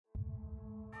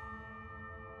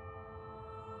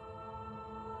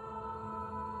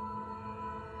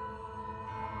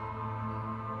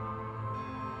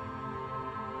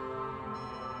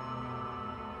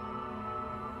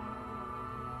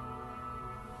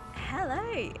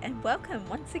Hello, and welcome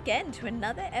once again to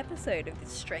another episode of the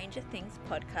Stranger Things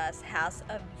podcast, House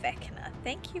of Vecna.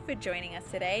 Thank you for joining us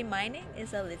today. My name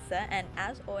is Alyssa, and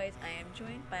as always, I am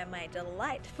joined by my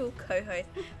delightful co-host,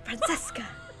 Francesca.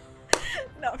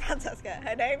 Not Francesca,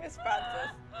 her name is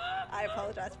Frances. I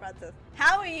apologize, Frances.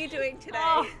 How are you doing today?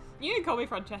 Oh, you can call me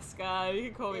Francesca, you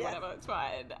can call me whatever, it's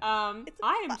fine. I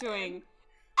am doing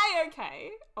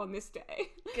A-okay on this day.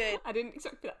 Good. I didn't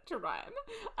expect that to rhyme,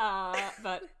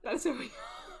 but that's who we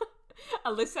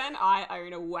are. Alyssa and I are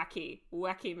in a wacky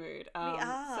mood. We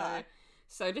are.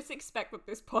 So just expect that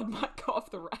this pod might go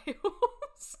off the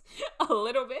rails a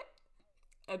little bit.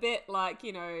 A bit like,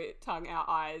 tongue out,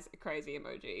 eyes, crazy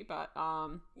emoji. But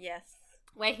yes,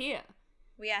 we're here.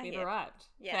 We've arrived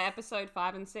yes. for episode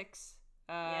 5 and 6,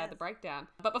 yes. The breakdown.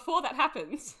 But before that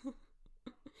happens,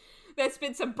 there's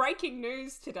been some breaking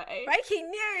news today.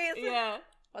 Breaking news? Yeah.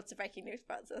 What's the breaking news,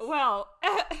 Frances? Well,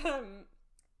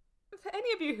 for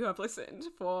any of you who have listened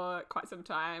for quite some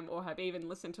time or have even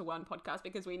listened to one podcast,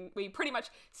 because we pretty much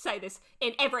say this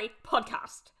in every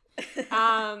podcast.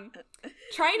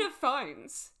 Train of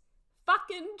Phones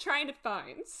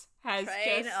has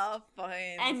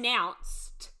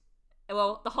announced,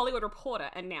 well, the Hollywood Reporter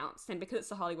announced, and because it's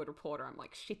the Hollywood Reporter, I'm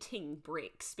like shitting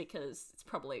bricks because it's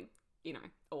probably,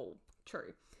 all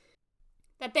true,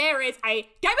 that there is a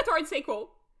Game of Thrones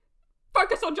sequel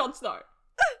focused on Jon Snow.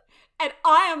 And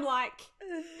I am like,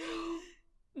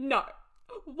 no.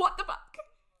 What the fuck?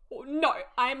 No.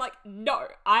 I am like, no.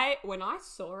 When I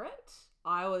saw it,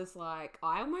 I was like,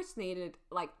 I almost needed,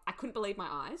 I couldn't believe my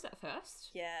eyes at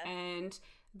first. Yeah. And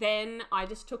then I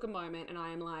just took a moment and I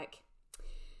am like,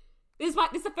 this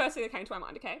is the first thing that came to my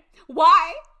mind, okay?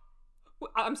 Why?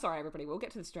 I'm sorry, everybody. We'll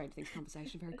get to the Stranger Things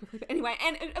conversation very quickly. But anyway,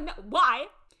 and why?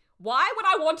 Why would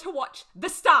I want to watch the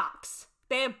Starks?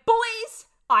 They're bullies.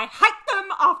 I hate them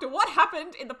after what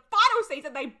happened in the final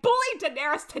season. They bullied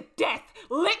Daenerys to death.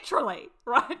 Literally,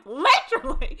 right?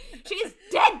 Literally. She's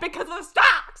dead because of the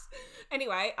Starks.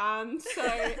 Anyway,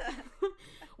 so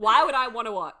why would I want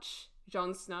to watch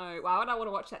Jon Snow? Why would I want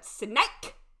to watch that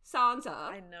snake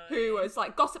Sansa, who was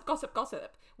like gossip?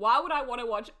 Why would I want to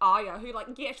watch Arya, who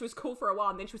she was cool for a while,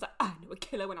 and then she was like, I know a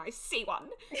killer when I see one.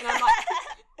 And I'm like,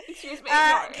 excuse me,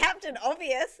 no. Captain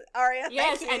Obvious, Arya,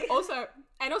 yes, thank you.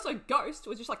 And also Ghost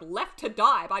was just left to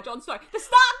die by Jon Snow. The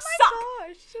Starks suck!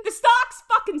 Gosh. The Starks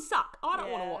fucking suck! I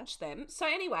don't want to watch them. So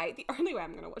anyway, the only way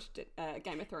I'm going to watch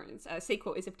Game of Thrones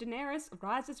sequel is if Daenerys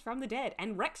rises from the dead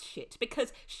and wrecks shit,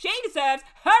 because she deserves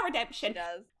her redemption. She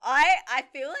does. I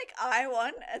feel like I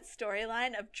want a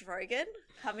storyline of Drogon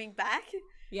coming back.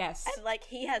 Yes. And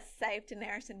he has saved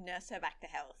Daenerys and nursed her back to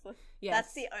health. Yes.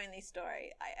 That's the only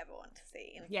story I ever want to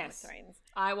see in Game of Thrones.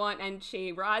 And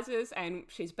she rises and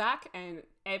she's back and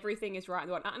everything is right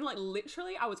and whatnot. And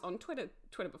literally, I was on Twitter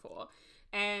before,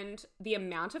 and the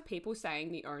amount of people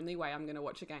saying the only way I'm going to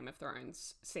watch a Game of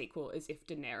Thrones sequel is if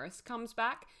Daenerys comes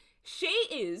back. She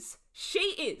is,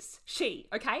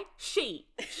 okay? She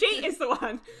is the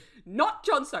one, not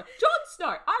Jon Snow. Jon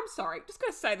Snow, I'm sorry, just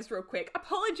going to say this real quick.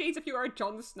 Apologies if you are a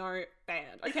Jon Snow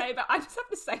fan, okay? But I just have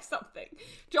to say something.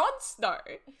 Jon Snow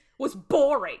was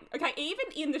boring, okay? Even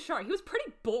in the show, he was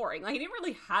pretty boring. He didn't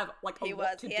really have, a lot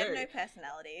to do. He had no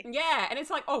personality. Yeah, and it's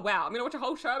oh wow, I'm going to watch a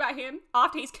whole show about him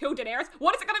after he's killed Daenerys.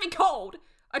 What is it going to be called?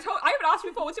 I haven't asked you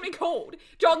before, what's it going to be called?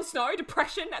 Jon Snow,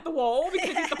 depression at the wall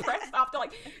because he's depressed after,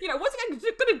 what's it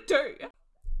going to do?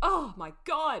 Oh my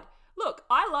God. Look,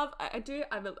 I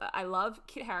love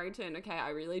Kit Harington, okay,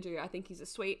 I really do. I think he's a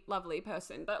sweet, lovely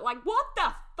person. But, what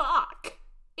the fuck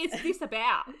is this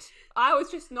about? I was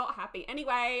just not happy.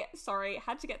 Anyway, sorry,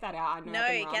 had to get that out. I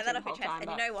know get that off your chest. And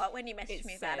you know what? When you messaged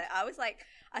me about it, I was like,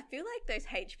 I feel like those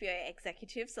HBO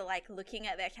executives are, looking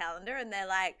at their calendar and they're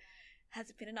like, has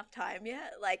it been enough time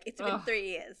yet? It's been 3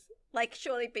 years.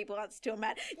 Surely people aren't still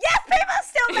mad. Yes, people are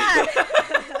still mad!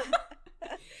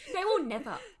 There will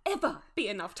never, ever be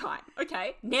enough time,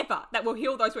 okay? Never. That will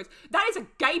heal those wounds. That is a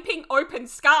gaping open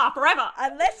scar forever.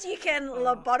 Unless you can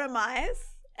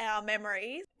lobotomize our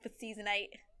memories for season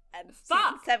 8 and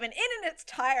season 7 in its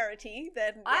entirety,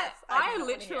 then yes.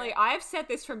 I have said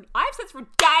this from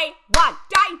day one.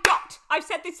 Day dot. I've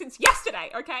said this since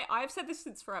yesterday, okay? I have said this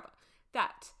since forever.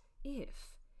 That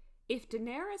if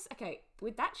Daenerys, okay,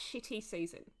 with that shitty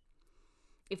season,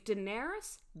 if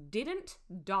Daenerys didn't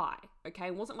die, okay,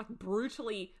 and wasn't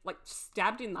brutally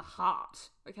stabbed in the heart,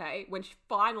 okay, when she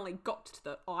finally got to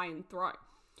the Iron Throne,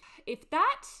 it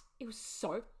was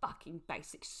so fucking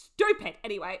basic, stupid.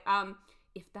 Anyway,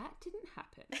 if that didn't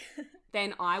happen,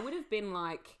 then I would have been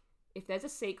if there's a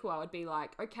sequel, I would be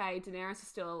okay, Daenerys is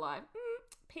still alive,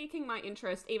 piquing my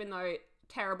interest, even though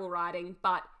terrible writing,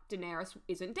 but Daenerys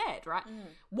isn't dead, right?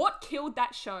 What killed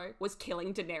that show was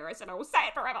killing Daenerys, and I will say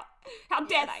it forever. How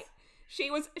dare they? She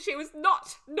was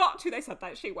not who they said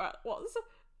that she was.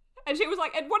 And she was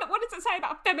like, and what does it say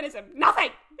about feminism? Nothing!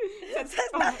 It says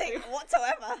nothing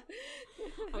whatsoever.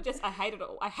 I hate it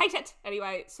all. I hate it.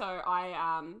 Anyway, so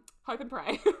I hope and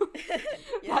pray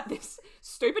that this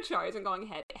stupid show isn't going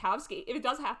ahead. However, if it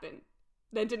does happen,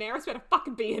 then Daenerys better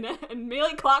fucking be in it, and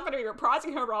Amelia Clark better be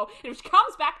reprising her role, and if she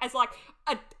comes back as like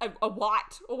a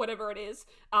white or whatever it is,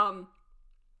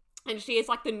 and she is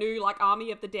like the new like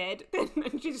army of the dead,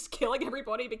 and she's just killing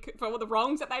everybody for all the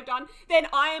wrongs that they've done, then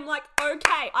I am like,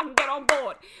 okay, I can get on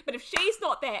board. But if she's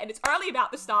not there and it's only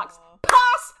about the Starks,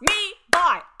 pass me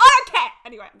by. I don't care.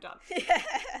 Anyway, I'm done.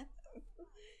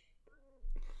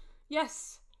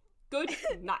 Yes. Good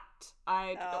night.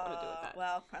 I do not want to do with that.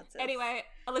 Well, Frances. Anyway,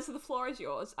 Alyssa, the floor is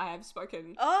yours. I have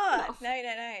spoken. Enough. No.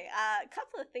 A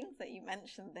couple of things that you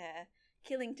mentioned there.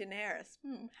 Killing Daenerys.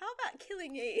 How about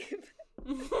killing Eve?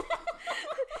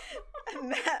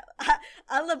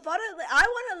 I want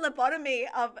a lobotomy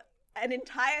of an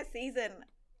entire season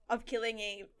of killing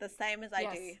Eve, the same as I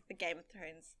do for Game of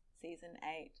Thrones season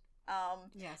 8.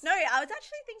 Yes. No, I was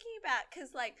actually thinking about,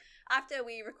 because like after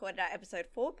we recorded our episode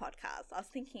 4 podcast, I was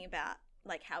thinking about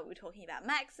like how we were talking about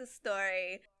Max's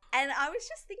story. And I was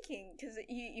just thinking, because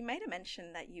you made a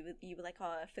mention that you were like,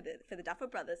 oh, for the Duffer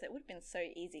Brothers, it would have been so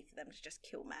easy for them to just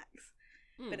kill Max.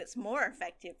 But it's more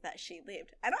effective that she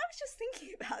lived. And I was just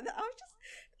thinking about that. I was just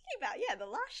thinking about, the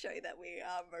last show that we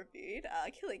reviewed,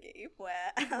 Killing Eve,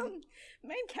 where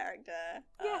main character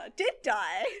did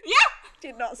die. Yeah!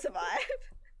 Did not survive.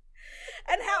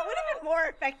 And how it would have been more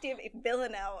effective if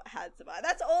Villanelle had survived.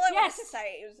 That's all I wanted to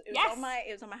say.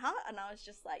 It was on my heart, and I was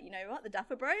just like, you know what, the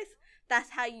Duffer Bros, that's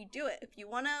how you do it. If you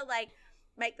want to like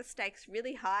make the stakes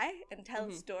really high and tell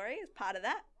a story as part of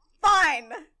that,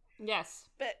 fine. Yes.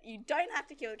 But you don't have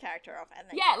to kill the character off. And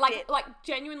like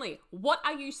genuinely, what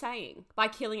are you saying by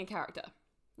killing a character?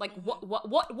 Like, what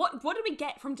did we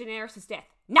get from Daenerys' death?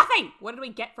 Nothing! What did we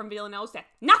get from Villanelle's death?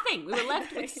 Nothing! We were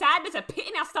left with sadness, a pit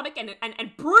in our stomach, and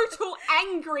brutal,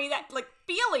 angry,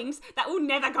 feelings that will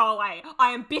never go away. I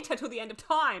am bitter till the end of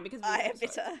time because I am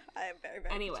bitter. I am very,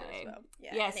 very bitter as well.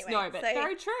 Yeah, yes, anyway, no, but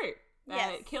very true.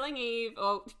 Yes. Killing Eve,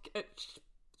 or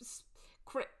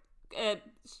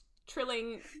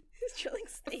trilling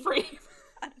Steve. Free.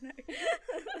 I don't know.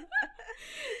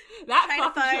 That Train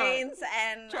of fucking Phones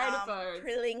and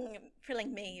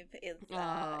Prilling Meave is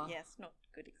not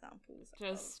good examples.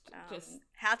 Just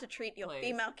how to treat your please.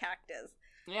 female characters.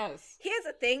 Yes. Here's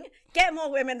the thing: get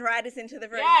more women writers into the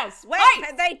room. Yes. Wait,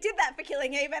 they did that for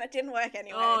Killing Eve, and it didn't work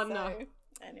anyway. Oh no.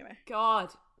 Anyway.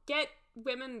 God, get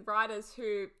women writers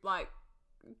who like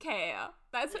care.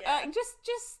 That's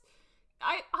just.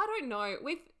 I don't know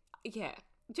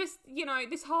just, you know,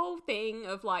 this whole thing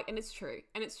of like, and it's true,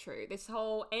 this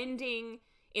whole ending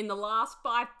in the last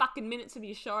 5 fucking minutes of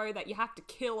your show that you have to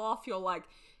kill off your like,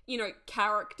 you know,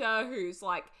 character who's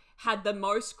like had the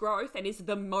most growth and is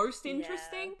the most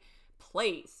interesting.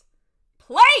 Please.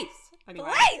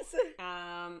 Anyway,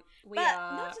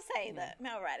 not to say that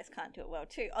male writers can't do it well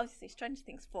too. Obviously, Stranger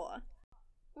Things 4,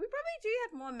 we probably do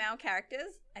have more male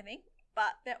characters, I think,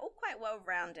 but they're all quite well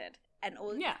rounded. And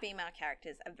all the female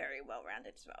characters are very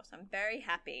well-rounded as well. So I'm very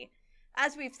happy.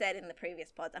 As we've said in the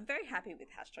previous pods, I'm very happy with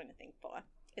how Stranger Things 4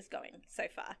 is going so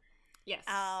far. Yes.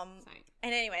 And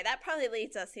anyway, that probably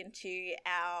leads us into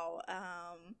our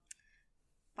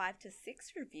 5 to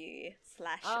 6 review /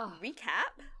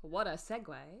 recap. What a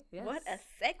segue. Yes. What a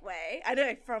segue. I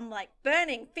know, from like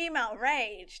burning female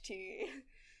rage to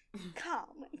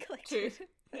calm and collected.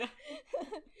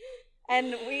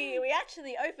 And we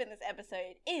actually opened this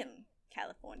episode in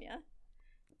California.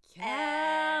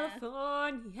 Yes.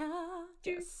 California.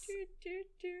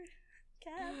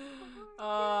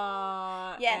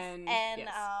 Yes,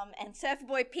 and Surfer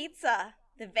Boy Pizza,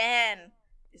 the van,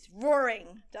 is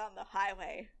roaring down the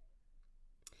highway.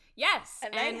 Yes,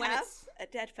 and they have a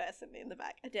dead person in the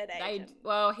back, a dead agent.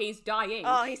 He's dying.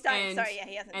 Oh, he's dying. Sorry,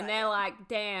 he hasn't died. And they're like,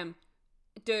 damn,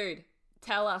 dude,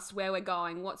 tell us where we're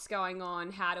going, what's going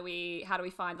on, how do we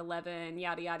find 11,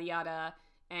 yada, yada, yada.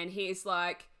 And he's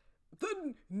like,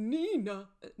 the Nina,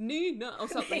 or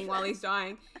something while he's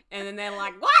dying. And then they're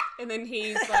like, what? And then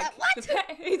he's like,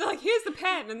 he's like, here's the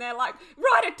pen. And they're like,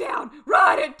 write it down.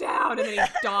 And then he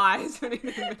dies in the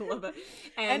middle of it.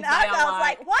 And I was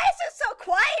like, why is it so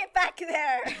quiet back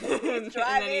there? He's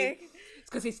driving. It's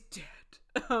because he's dead.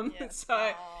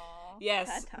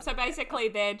 Yes. So basically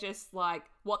they're just like,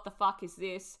 what the fuck is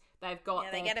this? They've got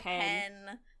they get a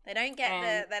pen. They don't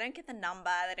get the number,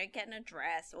 they don't get an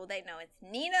address. All they know is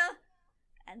Nina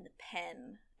and the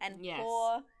pen. And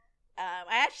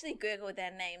I actually Googled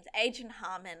their names. Agent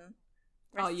Harmon.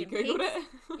 Oh, you Googled it?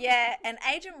 Yeah, and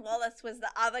Agent Wallace was the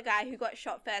other guy who got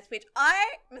shot first, which I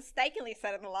mistakenly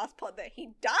said in the last pod that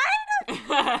he died.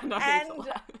 No, and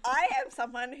I am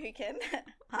someone who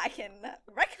I can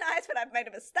recognize when I've made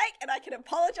a mistake and I can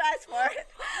apologize for it.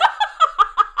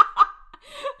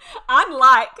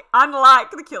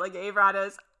 Unlike the Killing Eve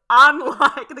writers,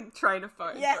 unlike the Train of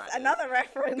Phones Yes, writers. another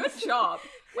reference. Good job.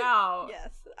 Wow.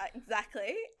 Yes,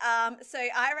 exactly. So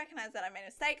I recognize that I made a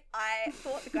mistake. I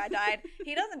thought the guy died.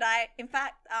 He doesn't die. In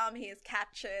fact, he is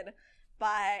captured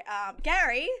by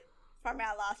Gary from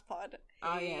our last pod. Who,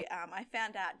 I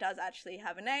found out does actually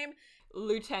have a name.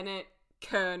 Lieutenant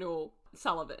Colonel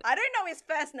Sullivan. I don't know his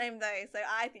first name though, so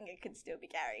I think it could still be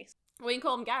Gary. We can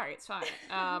call him Gary, it's fine.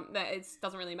 It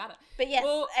doesn't really matter. But yes,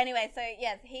 anyway, so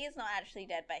yes, he is not actually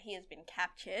dead, but he has been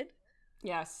captured.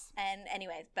 Yes. And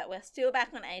anyways, but we're still back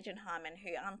on Agent Harmon,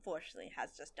 who unfortunately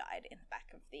has just died in the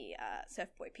back of the Surf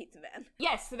Boy pizza van.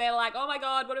 Yes, so they're like, oh my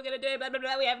god, what are we going to do? Blah, blah,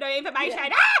 blah, we have no information.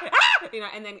 Yeah.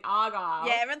 And then Argyle.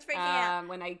 Yeah, everyone's freaking out.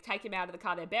 When they take him out of the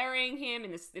car, they're burying him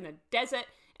in a desert.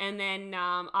 And then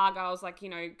Argyle's like,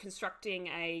 constructing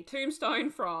a tombstone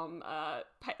from a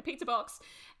pizza box.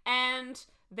 And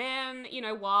then,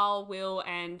 while Will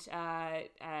and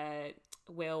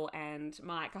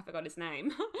Mike, I forgot his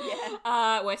name,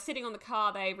 were sitting on the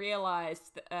car, they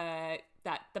realised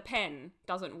that the pen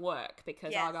doesn't work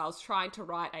because Argyle's trying to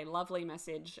write a lovely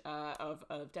message of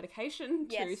dedication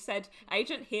to said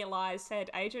agent. Here lies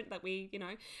said agent that we,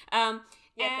 and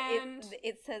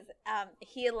it says,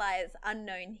 here lies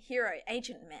unknown hero,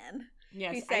 Agent Man,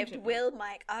 who saved Agent Will,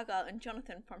 Mike, Argyle, and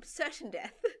Jonathan from certain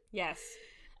death. Yes.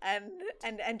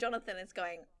 And Jonathan is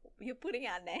going, you're putting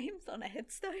our names on a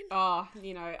headstone? Oh,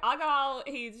 Argyle,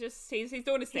 he's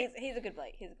doing his thing. He's a good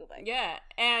bloke. Yeah.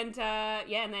 And,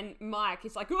 and then Mike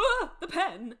is like, the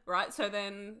pen, right? So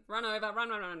then run over,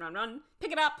 run,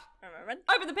 pick it up, run.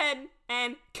 Open the pen,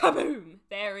 and kaboom!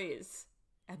 There is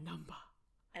a number.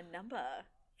 A number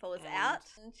falls out.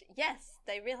 And yes,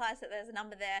 they realise that there's a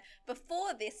number there.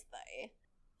 Before this, though,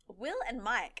 Will and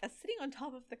Mike are sitting on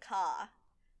top of the car.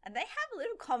 And they have a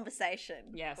little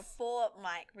conversation before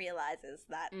Mike realizes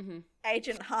that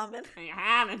Agent Harmon...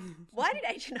 Why did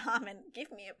Agent Harmon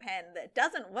give me a pen that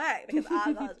doesn't work? Because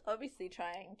Argyle's obviously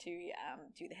trying to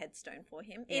do the headstone for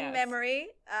him. In memory,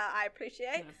 I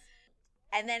appreciate. Yes.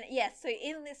 And then, so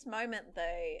in this moment,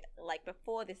 though, like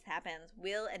before this happens,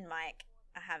 Will and Mike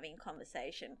are having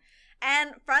conversation.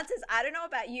 And Frances, I don't know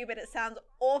about you, but it sounds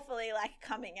awfully like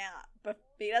coming out. But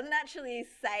he doesn't actually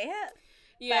say it.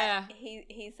 Yeah. But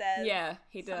he says, yeah,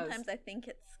 he does. Sometimes I think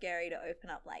it's scary to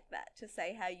open up like that, to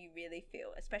say how you really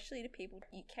feel, especially to people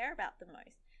you care about the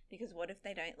most, because what if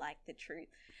they don't like the truth?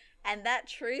 And that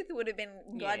truth would have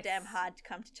been goddamn hard to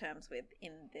come to terms with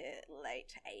in the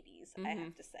late 80s, I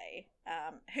have to say.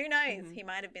 Who knows? He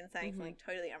might have been saying something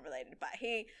totally unrelated, but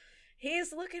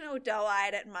he's looking all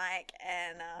doe-eyed at Mike,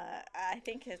 and I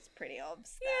think it's pretty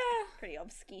obs. Pretty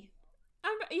obsky.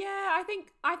 I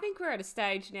think we're at a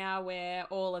stage now where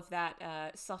all of that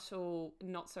subtle,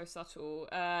 not so subtle,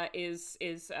 is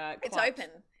it's open.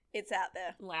 It's out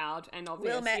there. Loud and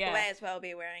obvious. Will may as well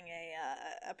be wearing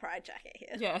a pride jacket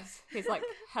here. Yes. He's like,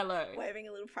 hello. Waving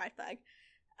a little pride flag.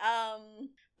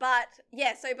 But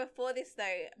so before this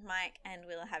though, Mike and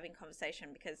Will are having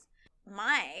conversation because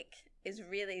Mike is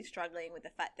really struggling with the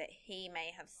fact that he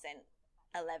may have sent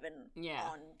 11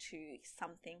 on to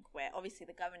something where obviously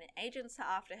the government agents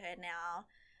are after her now.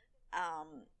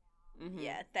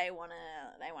 They want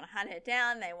to hunt her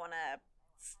down. They want to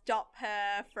stop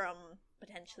her from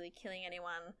potentially killing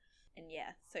anyone. And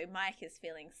so Mike is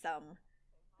feeling some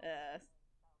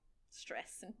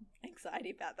stress and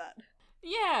anxiety about that.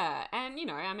 Yeah, and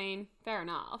fair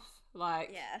enough.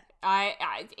 Like,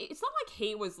 it's not like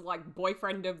he was like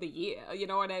boyfriend of the year. You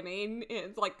know what I mean?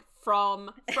 It's like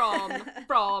from,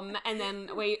 and then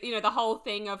we, the whole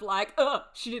thing of like,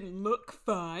 she didn't look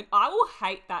fine. I will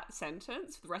hate that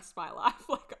sentence for the rest of my life.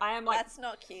 Like, I am like, that's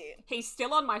not cute. He's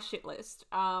still on my shit list.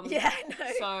 I know.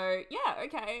 So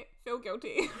okay, feel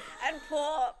guilty. And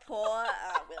poor Will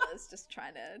is just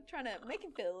trying to make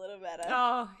him feel a little better.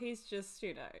 Oh, he's just,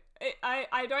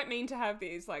 I don't mean to have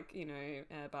these like,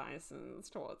 biases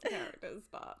towards characters,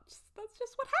 but that's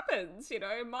just what happens,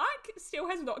 Mike still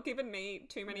has not given me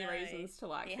too many reasons to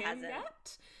like him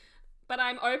yet. But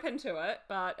I'm open to it.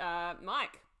 But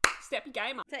Mike, step your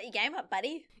game up. Step your game up,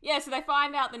 buddy. Yeah, so they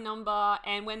find out the number,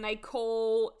 and when they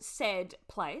call said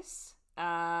place,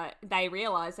 they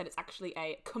realise that it's actually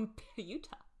a computer.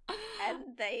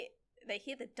 And they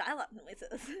hear the dial-up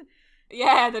noises.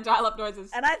 Yeah, the dial-up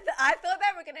noises. And I thought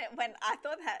they were gonna, when I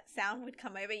thought that sound would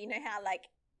come over, you know how like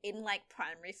in like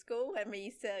primary school when we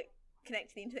used to connect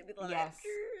to the internet with like, yes.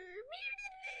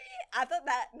 I thought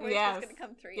that noise was going to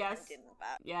come through and it didn't.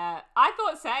 But yeah, I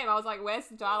thought same. I was like, where's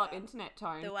the dial-up internet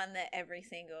tone? The one that every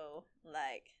single,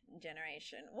 like,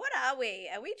 generation. What are we?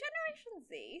 Are we Generation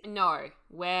Z? No,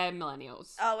 we're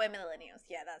millennials. Oh, we're millennials.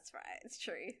 Yeah, that's right. It's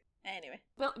true. Anyway.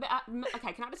 But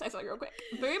okay, can I just say something real quick?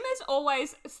 Boomers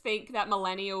always think that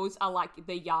millennials are like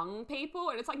the young people,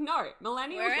 and it's like, no,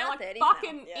 millennials are like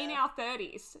fucking in our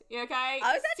 30s. Okay?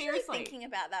 I was actually thinking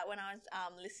about that when I was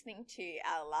listening to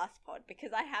our last pod,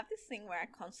 because I have this thing where I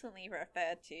constantly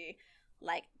refer to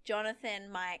like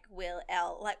Jonathan, Mike, Will,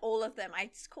 Elle, like all of them. I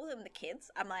just call them the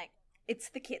kids. I'm like, it's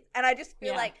the kids. And I just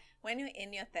feel like when you're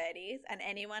in your 30s and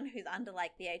anyone who's under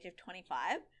like the age of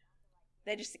 25,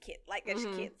 they're just a kid. Like, they're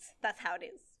just kids. That's how it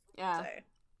is. Yeah. So,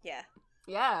 yeah.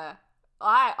 Yeah.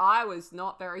 I was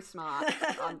not very smart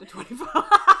under 25.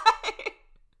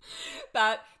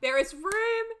 But there is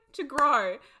room to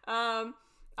grow.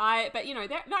 But, you know,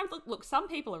 look, some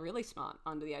people are really smart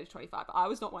under the age of 25, but I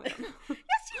was not one of them.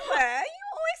 Yes, you were. You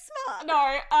were always smart.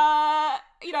 No,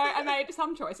 you know, I made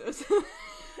some choices.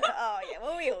 Oh yeah,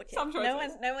 well we all do. Some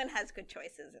choices. No one has good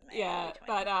choices in there. Yeah,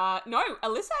 but no,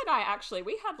 Alyssa and I actually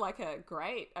we had like a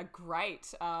great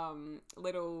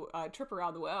little trip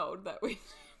around the world that we.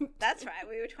 That's right.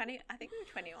 We were 20. I think we were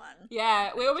 21.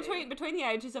 Yeah, we were between the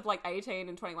ages of like 18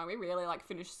 and 21. We really like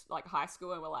finished like high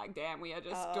school and we're like, damn, we are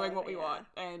just doing what we want,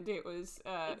 and it was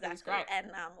exactly. It was great.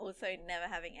 And also never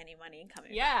having any money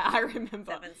coming. Yeah, I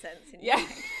remember 7 cents in your bank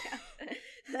account.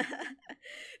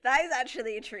 That is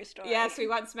actually a true story. Yes, we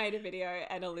once made a video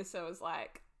and Alyssa was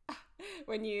like,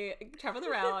 when you travel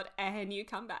around and you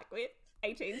come back with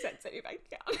 18 cents in your bank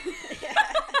account.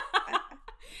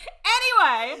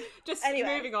 Anyway,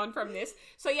 moving on from this.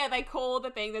 So yeah, they call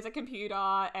the thing, there's a computer,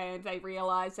 and they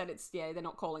realize that they're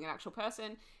not calling an actual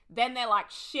person. Then they're like,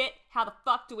 shit, how the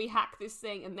fuck do we hack this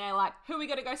thing? And they're like, who are we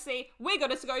going to go see? We're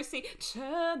going to go see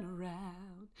Turn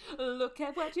Around, Look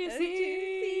at What You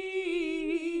See.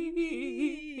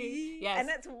 Yes. And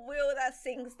it's Will that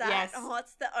sings that. Yes. Oh,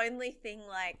 it's the only thing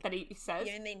like that he says.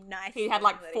 The only nice he had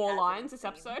like 4 lines this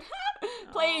episode.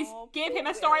 Please give him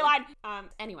a storyline.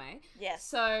 Anyway. Yes.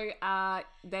 So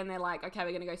then they're like, okay,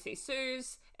 we're going to go see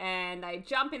Suze. And they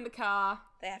jump in the car.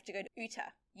 They have to go to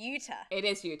Utah. It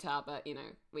is Utah, but, you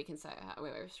know, we can say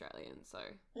we're Australian, so.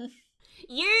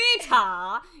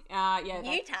 Utah!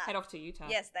 Utah. Head off to Utah.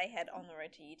 Yes, they head on the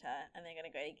road to Utah, and they're going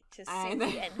to go to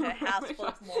Susie and her house full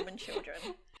of Mormon children.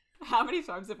 How many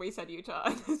times have we said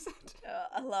Utah?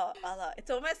 A lot.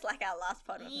 It's almost like our last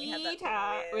pod when we had that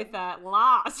Utah with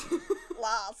Lars.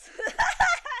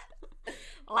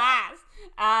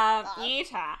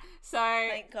 Utah. So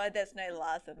thank God there's no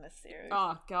Lars in this series.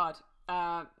 Oh God.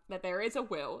 That there is a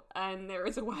will and there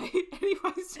is a way.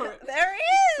 Anyway, so there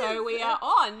is. So we are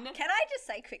on. Can I just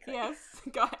say quickly? Yes,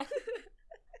 go ahead.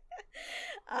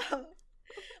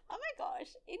 Oh my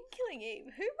gosh! In Killing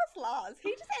Eve, who was Lars?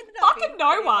 He just ended up fucking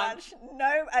no one.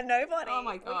 Nobody. Oh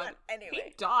my God! Anyway,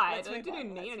 he died. It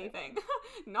didn't mean anything.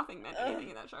 Nothing meant anything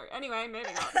in that show. Anyway,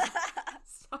 moving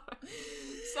on.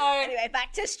 So anyway,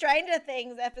 back to Stranger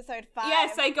Things, episode 5.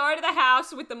 Yes, they go to the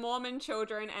house with the Mormon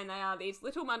children, and they are these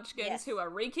little munchkins who are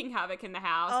wreaking havoc in the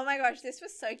house. Oh my gosh, this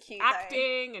was so cute.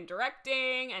 Acting and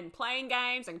directing and playing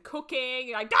games and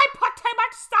cooking. Like, don't put too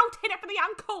much salt in it for the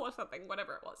uncle or something,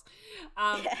 whatever it was.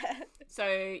 So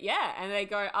yeah, and they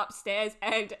go upstairs,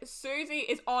 and Susie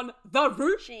is on the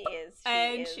roof. She is,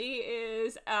 she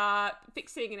is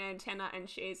fixing an antenna, and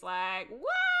she's like,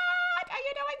 "What are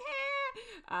you doing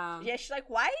here?" Yeah, she's like,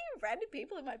 "Why are you random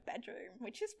people in my bedroom?"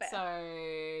 Which is fair.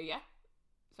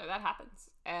 So that happens,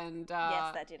 and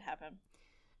yes, that did happen.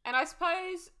 And I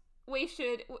suppose we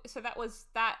should. So that was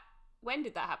that. When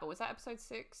did that happen? Was that episode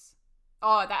 6?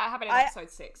 Oh, that happened in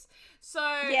episode 6. So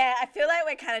yeah, I feel like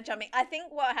we're kind of jumping. I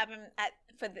think what happened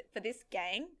for this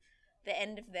gang, the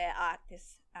end of their arc,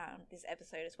 this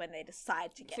episode is when they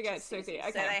decide to get to Susie.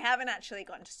 Okay. So they haven't actually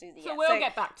gotten to Susie yet. So we'll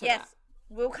get back to that. Yes,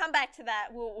 we'll come back to that.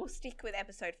 We'll stick with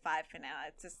episode 5 for now.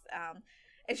 It's just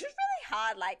really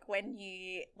hard. Like when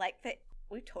you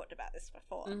we've talked about this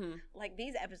before. Mm-hmm. Like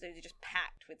these episodes are just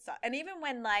packed with stuff, and even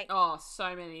when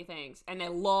so many things, and they're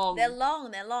long,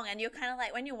 and you're kind of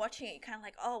like when you're watching it, you're kind of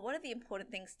like, oh, what are the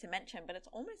important things to mention? But it's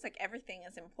almost like everything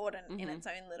is important in its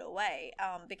own little way.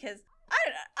 Because I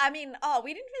don't know. I mean,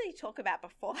 we didn't really talk about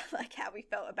before like how we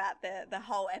felt about the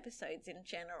whole episodes in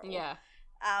general. Yeah.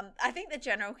 I think the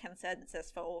general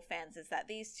consensus for all fans is that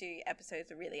these 2 episodes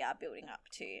really are building up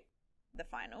to the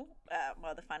final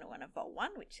one of Vol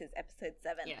 1, which is episode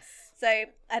 7. Yes. So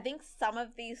I think some of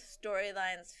these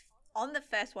storylines on the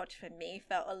first watch for me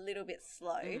felt a little bit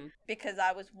slow because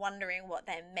I was wondering what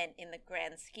they meant in the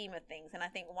grand scheme of things. And I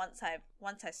think once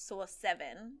I saw 7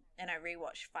 and I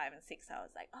rewatched 5 and 6, I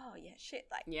was like, oh yeah, shit,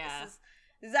 like this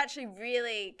is actually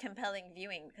really compelling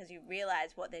viewing because you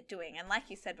realize what they're doing. And like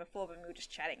you said before when we were just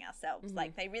chatting ourselves,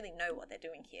 like they really know what they're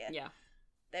doing here. Yeah.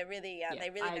 They really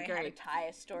know how to tie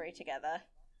a story together.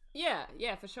 Yeah,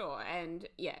 for sure. And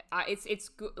yeah, it's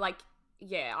good. Like,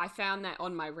 yeah, I found that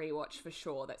on my rewatch for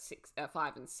sure that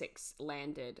 5 and 6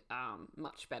 landed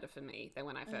much better for me than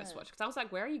when I first watched. Because I was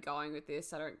like, where are you going with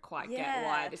this? I don't quite get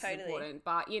why this is important.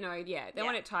 But, you know, then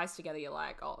when it ties together, you're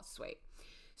like, oh, sweet.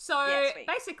 So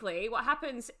basically what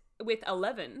happens with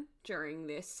 11 during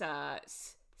this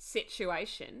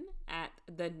situation at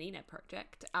the Nina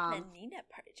Project. The Nina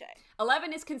Project.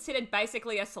 11 is considered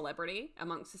basically a celebrity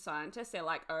amongst the scientists. They're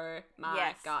like, oh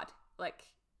my God. Like,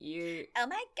 you... Oh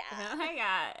my God. Oh my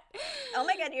God. Oh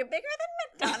my God, you're bigger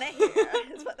than Madonna here,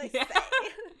 is what they say.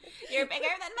 You're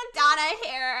bigger than Madonna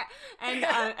here. And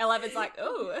 11's like,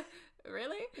 oh,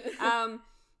 really?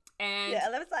 And yeah,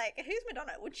 11's like, who's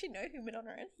Madonna? Would she know who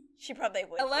Madonna is? She probably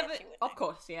would. 11, yeah, she would of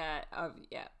course, yeah,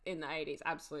 in the 80s,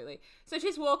 absolutely. So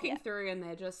she's walking through, and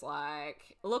they're just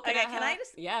like looking at her. Can I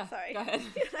just? Yeah, sorry. Go ahead.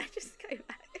 Can I just go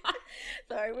back?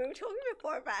 Sorry, we were talking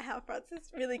before about how Frances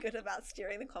is really good about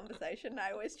steering the conversation.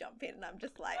 I always jump in, and I'm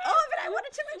just like, oh, but I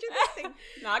wanted to mention this thing.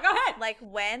 No, go ahead. Like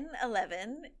when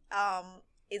 11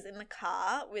 is in the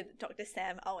car with Dr.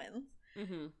 Sam Owens.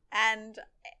 Mm-hmm. And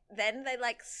then they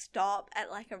like stop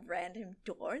at like a random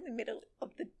door in the middle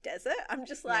of the desert. I'm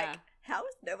just like, how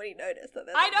has nobody noticed that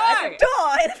there's a random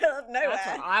door in the middle of nowhere?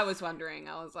 That's what I was wondering.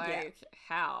 I was like,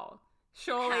 how?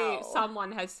 Surely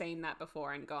someone has seen that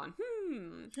before and gone,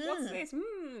 what's this?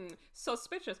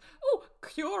 Suspicious. Oh,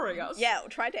 curious. Yeah,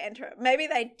 tried to enter it. Maybe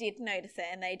they did notice it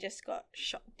and they just got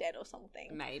shot dead or something.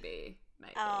 Maybe.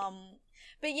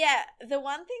 But yeah, the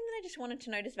one thing that I just wanted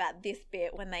to notice about this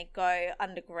bit, when they go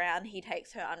underground, he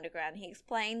takes her underground. He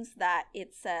explains that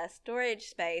it's a storage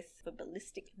space for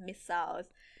ballistic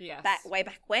missiles. Yes. Way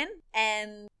back when.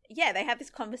 And yeah, they have this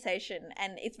conversation,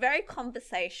 and it's very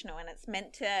conversational, and it's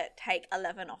meant to take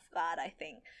 11 off guard, I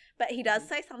think. But he does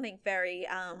say something very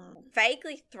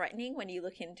vaguely threatening when you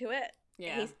look into it.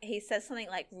 Yeah. He says something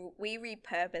like, we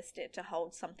repurposed it to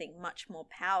hold something much more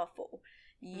powerful.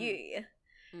 You.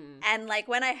 And like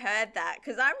when I heard that,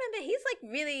 because I remember he's like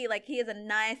really like, he has a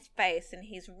nice face and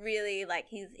he's really like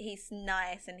he's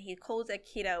nice, and he calls her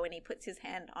kiddo and he puts his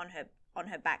hand on her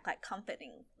back like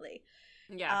comfortingly.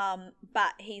 Yeah.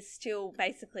 But he's still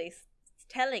basically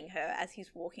telling her as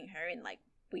he's walking her in, like,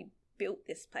 we built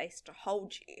this place to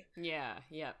hold you. Yeah.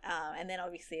 And then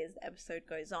obviously as the episode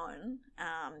goes on,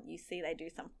 you see they do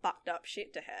some fucked up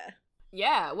shit to her.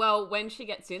 Yeah, well, when she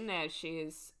gets in there, she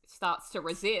starts to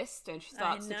resist, and she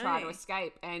starts to try to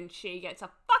escape, and she gets a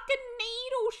fucking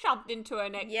needle shoved into her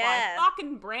neck by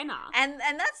fucking Brenner. And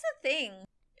that's the thing.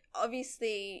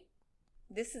 Obviously,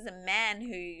 this is a man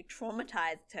who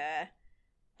traumatized her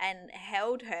and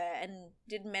held her and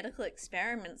did medical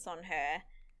experiments on her.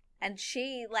 And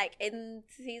she, like, at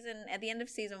the end of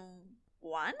season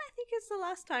 1, I think is the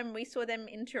last time we saw them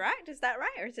interact. Is that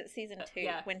right? Or is it season 2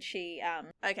 when she,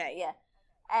 okay, yeah.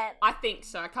 And I think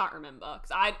so. I can't remember.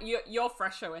 Because you're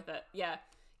fresher with it. Yeah.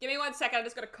 Give me 1 second. I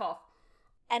just got a cough.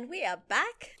 And we are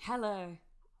back. Hello.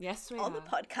 Yes, we are. On the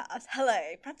podcast.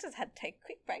 Hello. Frances had to take a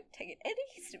quick break, take an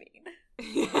antihistamine.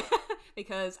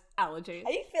 Because allergies.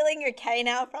 Are you feeling okay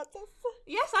now, Frances?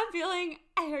 Yes, I'm feeling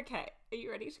A-okay. Are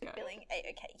you ready to go? Feeling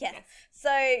A-okay, yes.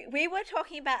 So we were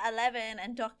talking about 11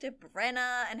 and Dr.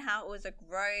 Brenner and how it was a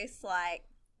gross, like,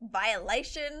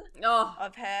 violation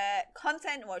of her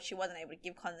consent. Well, she wasn't able to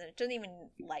give consent. She doesn't even,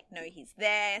 like, know he's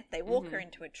there. They walk her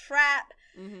into a trap.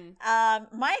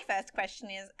 My first question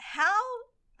is,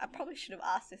 I probably should have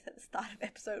asked this at the start of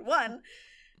episode 1.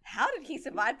 How did he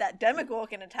survive that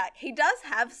Demogorgon attack? He does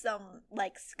have some,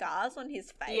 like, scars on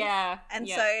his face. Yeah. And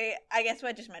so I guess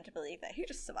we're just meant to believe that he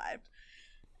just survived.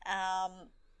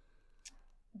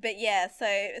 But yeah, so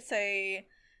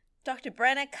Dr.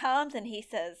 Brenner comes and he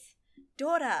says,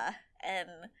 daughter.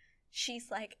 And she's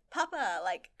like, Papa,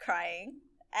 like, crying.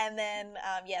 And then,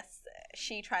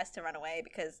 she tries to run away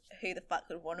because who the fuck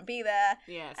would want to be there?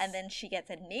 Yes. And then she gets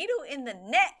a needle in the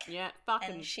neck. Yeah, fucking.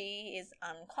 And she is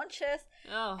unconscious.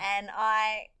 Oh. And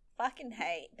I fucking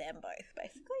hate them both,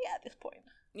 basically, at this point.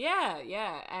 Yeah.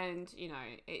 And, you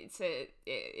know, it's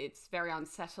very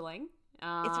unsettling.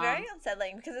 It's very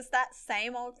unsettling because it's that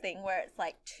same old thing where it's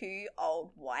like 2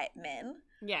 old white men.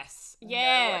 Yes.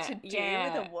 Know what to do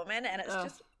with a woman, and it's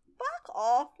just fuck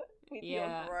off with your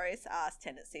gross ass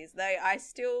tendencies. Though I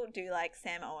still do like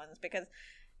Sam Owens because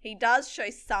he does show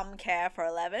some care for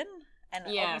 11, and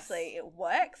obviously it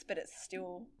works, but it's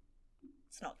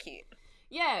not cute.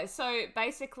 Yeah, so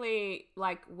basically,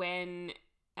 like, when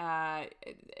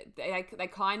they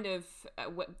kind of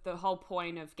the whole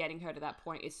point of getting her to that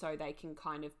point is so they can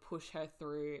kind of push her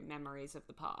through memories of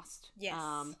the past. Yes.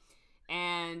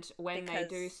 And when they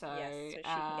do so, so she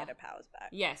can get her powers back.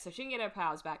 Yeah, so she can get her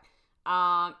powers back.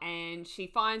 And she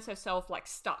finds herself like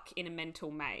stuck in a mental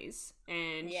maze,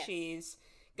 and she's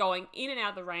going in and out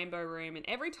of the rainbow room, and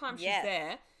every time she's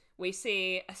there, we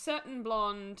see a certain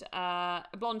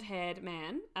blonde-haired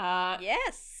man. A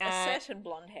certain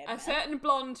blonde-haired man. A certain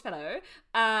blonde fellow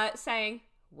saying,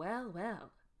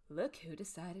 well, look who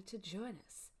decided to join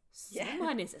us.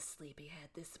 Someone is a sleepyhead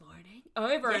this morning.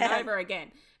 Over and over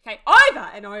again. Okay, over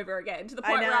and over again, to the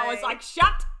point where I was like, shut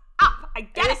up. I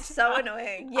get it. It's so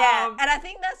annoying. Yeah. And I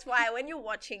think that's why when you're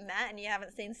watching that and you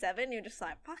haven't seen 7, you're just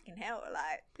like, fucking hell,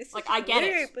 like, this is like, I get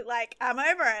it. But like, I'm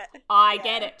over it. I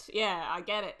get it. Yeah, I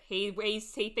get it. He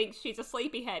thinks she's a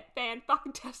sleepyhead.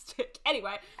 Fantastic.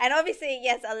 Anyway. And obviously,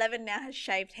 yes, 11 now has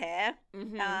shaved hair.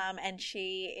 Mm-hmm. And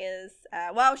she is,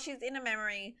 she's in a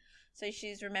memory, so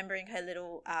she's remembering her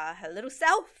little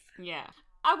self. Yeah.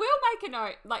 I will make a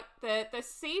note, like, the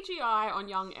CGI on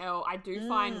young Elle, I do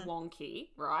find wonky,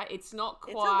 right? It's not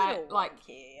quite, it's a little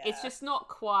wonky, it's just not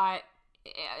quite,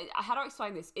 how do I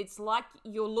explain this? It's like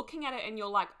you're looking at it and you're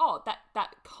like, oh,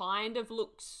 that kind of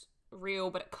looks real,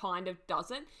 but it kind of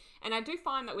doesn't. And I do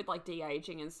find that with, like,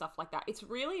 de-aging and stuff like that, it's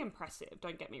really impressive,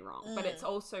 don't get me wrong. But it's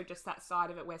also just that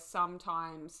side of it where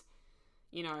sometimes,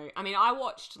 you know, I mean, I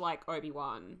watched, like,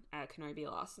 Obi-Wan Kenobi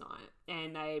last night,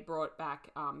 and they brought back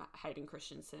Hayden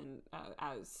Christensen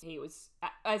as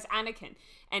Anakin,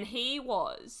 and he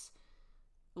was,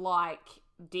 like,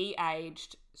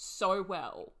 de-aged so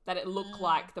well that it looked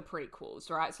like the prequels,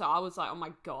 right? So I was like, oh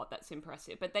my god, that's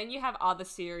impressive. But then you have other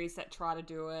series that try to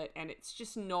do it, and it's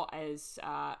just not as,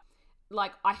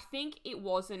 like, I think it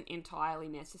wasn't entirely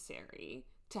necessary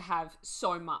to have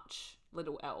so much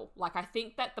little Elle. Like, I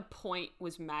think that the point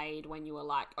was made when you were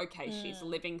like, okay, she's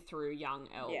living through young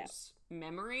Elle's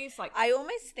memories. Like, I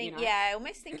almost think, I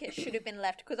almost think it should have been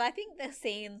left, because I think the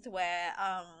scenes where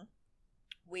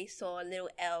we saw little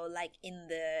Elle, like, in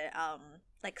the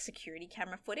like security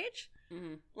camera footage,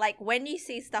 like, when you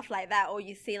see stuff like that, or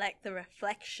you see, like, the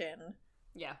reflection,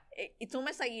 it's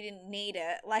almost like you didn't need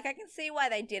it. Like, I can see why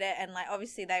they did it, and, like,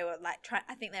 obviously they were, like,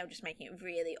 I think they were just making it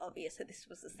really obvious that this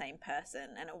was the same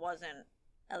person, and it wasn't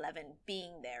 11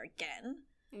 being there again.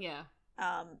 Yeah.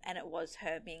 And it was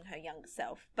her being her younger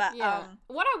self. But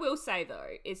what I will say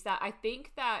though is that I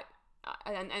think that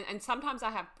and sometimes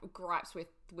I have gripes with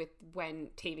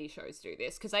when TV shows do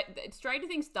this, because Stranger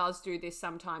Things does do this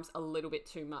sometimes a little bit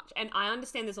too much, and I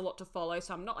understand there's a lot to follow,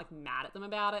 so I'm not, like, mad at them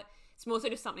about it. It's more so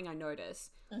just something I notice.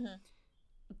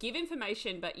 Give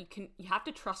information, but you have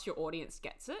to trust your audience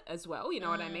gets it as well. You know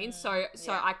what I mean? So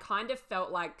I kind of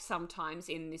felt like sometimes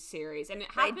in this series, and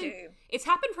it's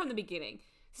happened from the beginning.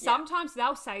 Sometimes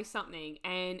they'll say something,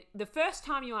 and the first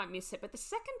time you might miss it, but the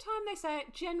second time they say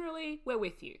it, generally we're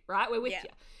with you, right? We're with you.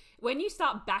 When you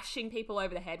start bashing people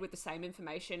over the head with the same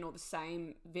information or the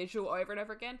same visual over and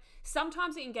over again,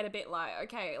 sometimes it can get a bit like,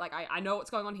 okay, like, I know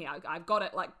what's going on here. I've got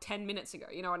it, like, 10 minutes ago.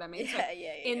 You know what I mean?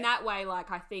 In that way,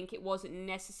 like, I think it wasn't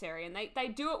necessary. And they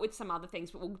do it with some other things,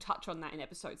 but we'll touch on that in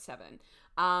episode 7.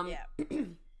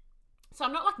 So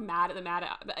I'm not, like, mad at them,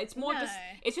 but it's more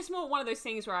it's just more one of those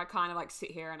things where I kind of, like, sit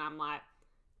here and I'm like,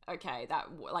 okay, that,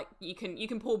 like, you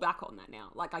can pull back on that now.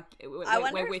 Like, I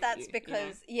wonder if that's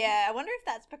because, I wonder if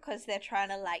that's because they're trying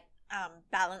to, like,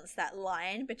 balance that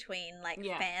line between, like,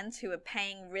 fans who are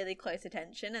paying really close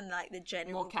attention and, like, the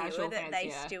general viewer that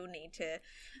they still need to,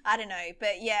 I don't know.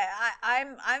 But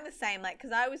I'm the same, like,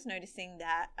 because I was noticing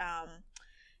that,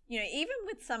 you know, even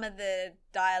with some of the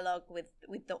dialogue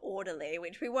with the orderly,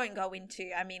 which we won't go into.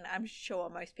 I mean, I'm sure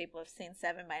most people have seen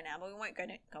 7 by now, but we won't go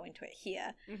into it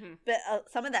here. But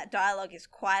some of that dialogue is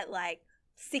quite, like,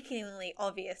 sickeningly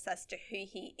obvious as to who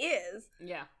he is.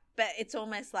 Yeah. But it's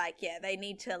almost like, they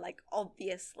need to, like,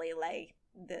 obviously lay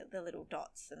the little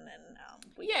dots, and then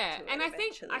and I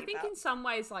think in some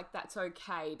ways, like, that's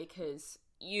okay, because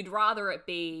you'd rather it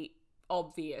be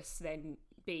obvious than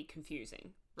be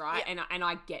confusing. Right. And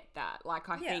I get that. Like,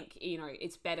 I think, you know,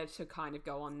 it's better to kind of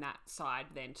go on that side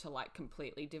than to, like,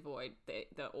 completely devoid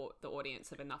the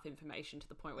audience of enough information to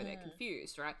the point where they're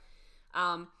confused. Right.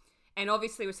 And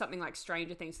obviously with something like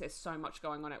Stranger Things, there's so much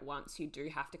going on at once. You do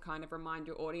have to kind of remind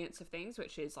your audience of things,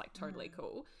 which is, like, totally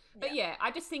cool. But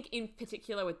I just think in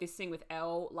particular with this thing with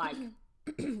Elle, like,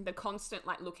 the constant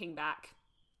like looking back.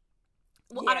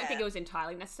 Well, I don't think it was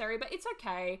entirely necessary, but it's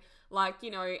okay. Like,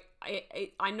 you know,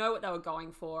 I know what they were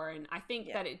going for, and I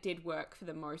think that it did work for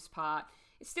the most part.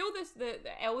 It's still the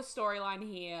Elle storyline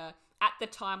here. At the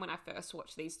time when I first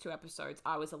watched these 2 episodes,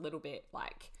 I was a little bit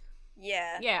like,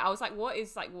 I was like,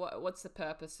 what's the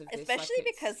purpose of this? Especially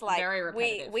like, because like very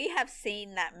repetitive. we have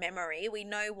seen that memory. We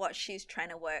know what she's trying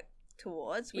to work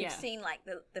towards. We've seen like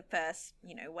the first,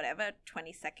 you know, whatever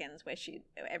 20 seconds where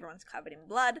everyone's covered in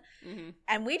blood,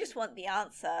 and we just want the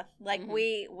answer. Like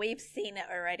we've seen it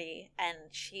already, and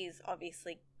she's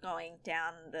obviously going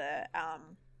down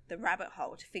the rabbit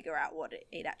hole to figure out what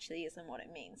it actually is and what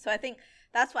it means. So I think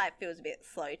that's why it feels a bit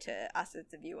slow to us as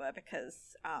the viewer,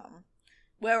 because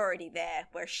we're already there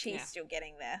where she's still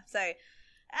getting there. So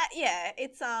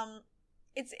it's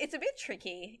a bit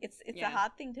tricky. It's a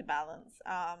hard thing to balance.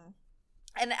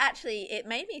 And actually, it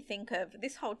made me think of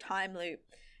this whole time loop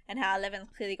and how Eleven's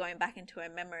clearly going back into her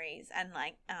memories, and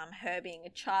like her being a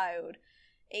child.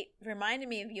 It reminded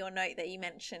me of your note that you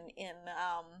mentioned in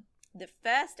the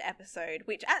first episode,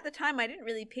 which at the time I didn't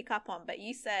really pick up on, but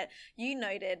you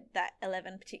noted that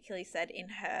 11 particularly said in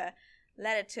her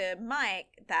letter to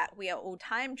Mike that we are all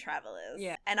time travelers.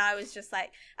 Yeah. And I was just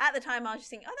like, at the time I was just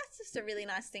thinking, oh, that's just a really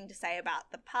nice thing to say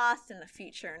about the past and the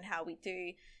future and how we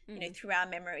do, you know, through our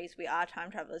memories we are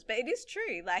time travelers. But it is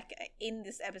true, like in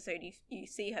this episode you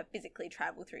see her physically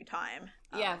travel through time.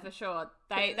 Yeah, for sure.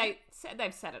 They've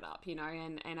set it up, you know,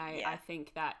 and I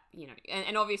think that, you know,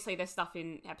 and obviously there's stuff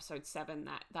in episode 7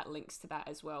 that links to that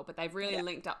as well, but they've really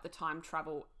linked up the time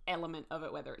travel element of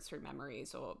it, whether it's through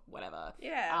memories or whatever.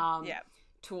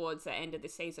 Towards the end of the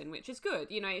season, which is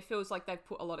good. You know, it feels like they've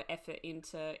put a lot of effort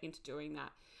into doing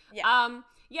that.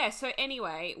 So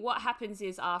anyway, what happens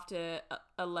is after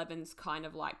 11's kind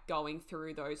of like going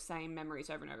through those same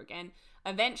memories over and over again,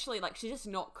 eventually like she's just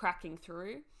not cracking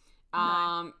through.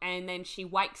 And then she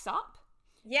wakes up.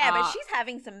 Yeah, but she's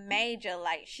having some major,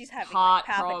 like, she's having like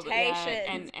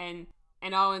palpitations.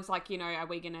 And Owen's like, you know, are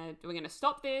we gonna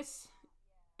stop this?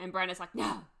 And Brenna's like,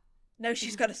 no,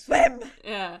 she's gonna swim.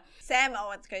 Yeah. Sam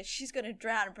Owens goes, she's gonna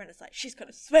drown, and Brenda's like, she's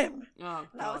gonna swim. Oh,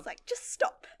 and I was like, just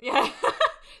stop. Yeah.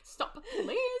 Stop,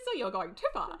 please, or you're going too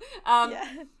far.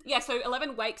 So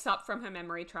 11 wakes up from her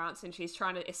memory trance, and she's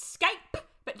trying to escape,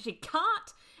 but she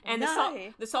can't. And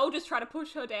the soldiers try to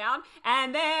push her down,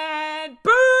 and then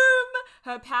boom,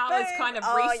 her powers kind of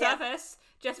resurface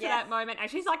just for that moment, and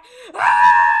she's like,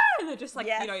 ah! And they're just like,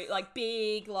 you know, like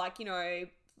big, like, you know,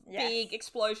 big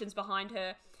explosions behind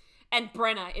her. And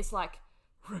Brenna is like,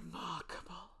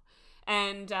 remarkable.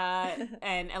 And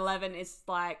 11 is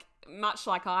like, much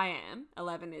like I am,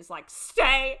 11 is like,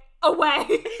 stay away.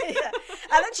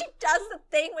 And then she does the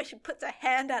thing where she puts her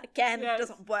hand out again. It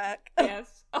doesn't work. Oh,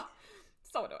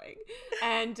 so annoying.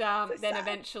 And then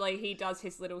eventually he does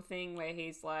his little thing where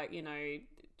he's like, you know,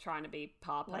 trying to be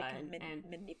Papa like and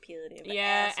manipulative.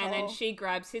 Asshole. And then she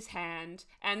grabs his hand.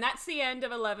 And that's the end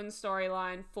of 11's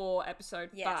storyline for episode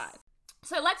 5.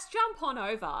 So let's jump on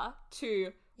over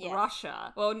to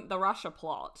Russia. Well, the Russia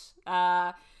plot.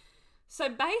 So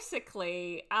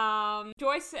basically,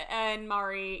 Joyce and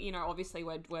Murray, you know, obviously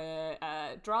were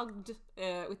drugged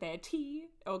with their tea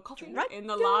or coffee in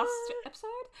the last episode.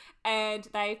 And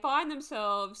they find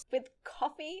themselves... With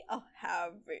coffee? Oh,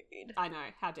 how rude. I know,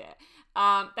 how dare.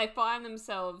 They find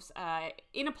themselves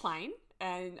in a plane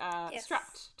and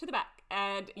strapped to the back.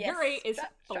 And Yuri is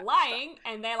flying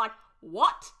and they're like,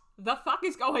 what the fuck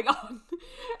is going on?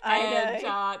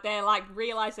 They're like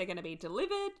realize they're going to be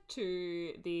delivered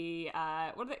to the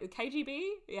what are they, KGB?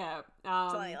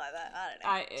 Something like that.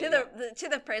 I don't know. To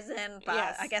the prison,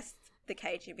 but I guess the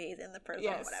KGB is in the prison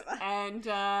or whatever. And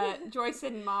Joyce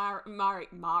and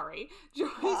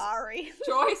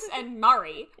Joyce and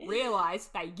Murray realize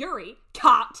that Yuri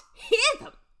can't hear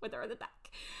them when they're in the back.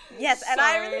 Yes, and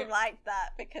I really liked that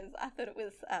because I thought it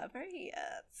was very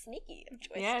sneaky of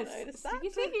Joyce to notice that.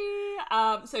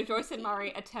 Sneaky. So Joyce and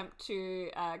Murray attempt to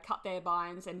cut their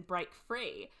binds and break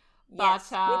free. But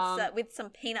with some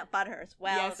peanut butter as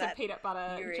well. Yeah, some peanut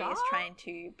butter Yuri is trying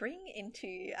to bring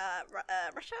into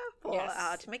Russia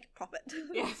to make a profit.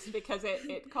 Yes, because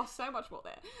it costs so much more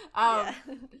there.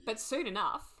 But soon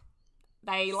enough,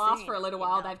 they last for a little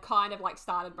while. They've kind of like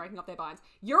started breaking up their binds.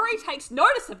 Yuri takes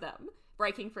notice of them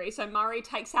breaking free, so Murray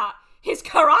takes out his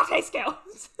karate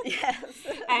skills. Yes.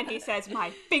 And he says,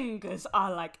 my fingers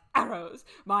are like arrows,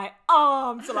 my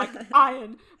arms are like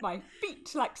iron, my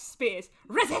feet like spears.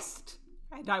 Resist,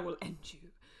 and I will end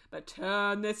you. But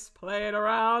turn this plane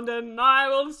around and I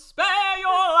will spare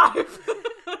your life.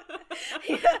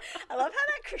 I love how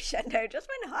that crescendo just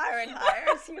went higher and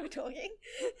higher as you were talking.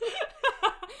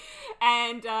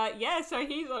 And so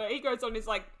he goes on his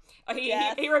like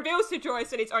he reveals to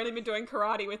Joyce that he's only been doing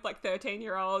karate with like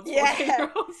 13-year-olds,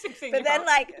 14-year-olds, 16-year-olds. But then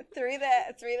like through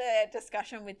the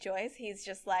discussion with Joyce, he's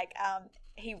just like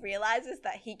he realizes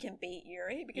that he can beat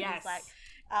Yuri because he's like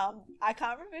I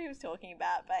can't remember who he was talking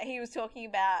about, but he was talking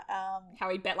about how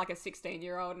he bet like a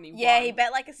 16-year-old and he won. He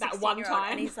bet like a 16-year-old one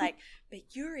time. And he's like, but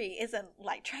Yuri isn't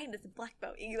like trained as a black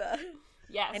belt either.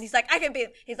 Yes. And he's like, I can be.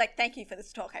 He's like, thank you for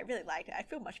this talk. I really liked it. I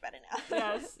feel much better now.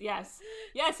 Yes.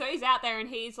 Yeah, so he's out there and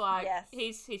he's like,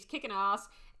 he's kicking ass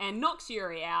and knocks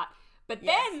Yuri out. But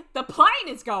then the plane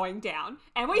is going down,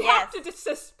 and we have to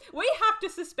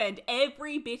suspend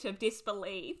every bit of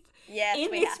disbelief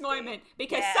in this moment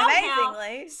because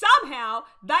somehow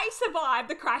they survive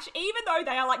the crash, even though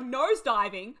they are like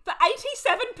nosediving for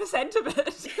 87% of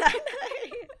it.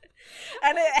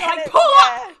 And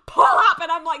pull up,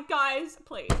 and I'm like, guys,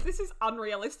 please, this is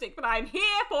unrealistic, but I'm here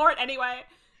for it anyway.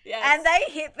 Yes. And they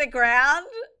hit the ground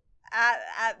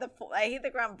they hit the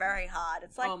ground very hard.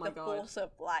 It's like force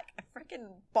of like a freaking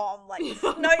bomb, like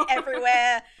snow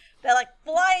everywhere. They're like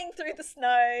flying through the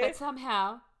snow. But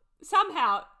somehow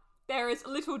there is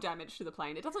little damage to the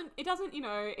plane. It doesn't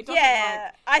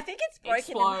Yeah, I think it's broken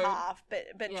explode. In half,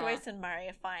 but Joyce and Murray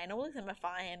are fine. All of them are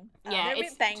fine. Yeah, they're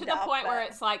it's a bit banged to the up, point where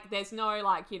it's like there's no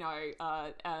like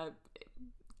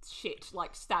shit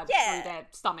like stabbed through their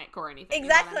stomach or anything.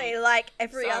 Exactly, you know what I mean? like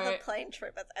every other plane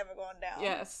trip that's ever gone down.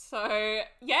 Yes, so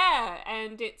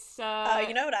and it's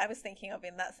you know what I was thinking of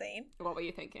in that scene? What were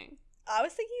you thinking? I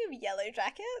was thinking of Yellow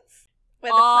Jackets.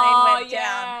 Where the plane went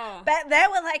down. But there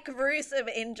were like gruesome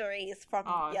injuries from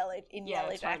Yellow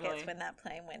Jackets when that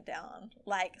plane went down.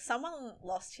 Like someone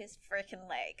lost his freaking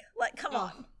leg. Like, come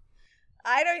on.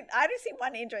 I don't see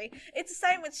one injury. It's the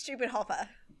same with stupid Hopper.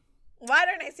 Why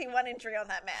don't I see one injury on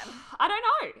that man? I don't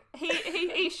know.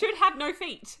 He should have no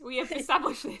feet. We have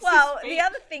established this. Well, the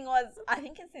other thing was, I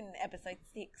think it's in episode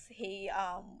 6, he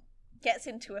gets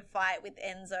into a fight with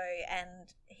Enzo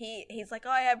and he's like, oh,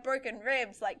 I have broken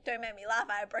ribs. Like, don't make me laugh.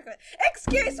 I have broken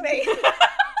Excuse me. If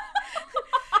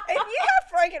you have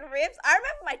broken ribs, I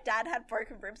remember my dad had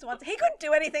broken ribs once. He couldn't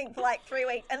do anything for like 3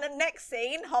 weeks. And the next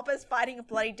scene, Hopper's fighting a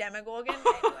bloody Demogorgon.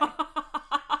 Anyway.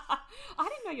 I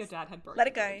didn't know your dad had broken Let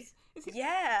it go. ribs.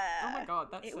 Yeah. Oh my god,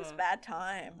 it was a bad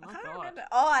time. Oh I can't god. remember.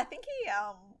 Oh, I think he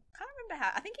can't remember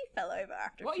how. I think he fell over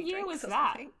after. What a few year was drinks or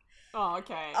that? something. Oh,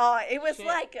 okay. Oh, it was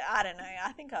like, I don't know.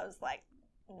 I think I was like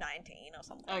 19 or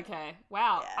something. Okay.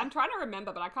 Wow. Yeah. I'm trying to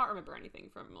remember, but I can't remember anything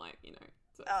from like,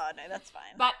 So. Oh, no, that's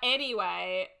fine. But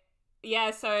anyway,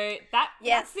 yeah, so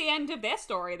that's the end of their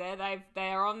story there.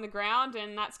 They're on the ground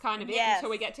and that's kind of it until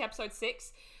we get to episode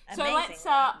 6. So let's they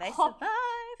hop. survive.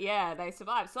 Yeah, they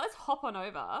survive. So let's hop on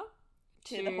over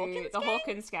to the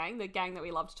Hawkins gang, the gang that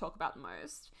we love to talk about the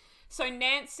most. So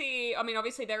Nancy, I mean,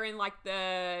 obviously they're in like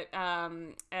the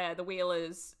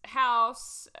Wheelers'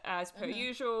 house as per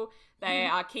usual. They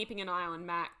are keeping an eye on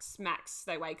Max.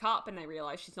 They wake up and they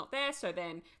realize she's not there. So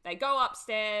then they go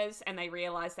upstairs and they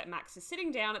realize that Max is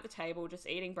sitting down at the table just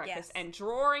eating breakfast and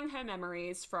drawing her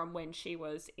memories from when she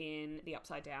was in the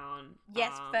Upside Down.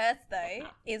 Yes, first though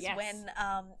is when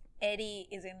Eddie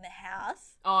is in the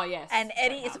house. Oh, yes. And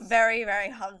Eddie is very,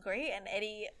 very hungry. And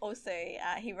Eddie also,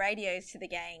 he radios to the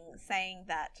gang saying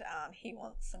that he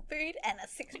wants some food and a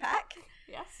 6-pack.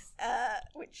 Yes.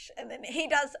 And then he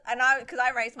does, because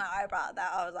I raised my eyebrow at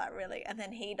that, I was like, really? And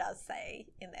then he does say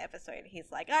in the episode,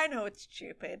 he's like, I know it's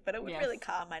stupid, but it would really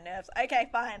calm my nerves. Okay,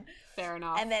 fine. Fair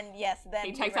enough. And then,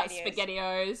 he takes out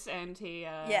SpaghettiOs and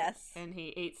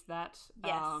he eats that.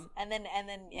 Yes. And then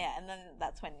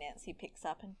that's when Nancy picks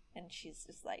up and she's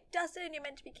just like, Dustin, you're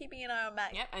meant to be keeping an eye on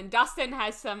Max. Yep, and Dustin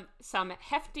has some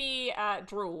hefty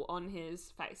drool on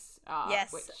his face.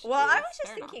 Yes. Well, I was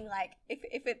just thinking, like,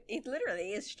 if it literally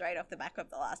is straight off the back of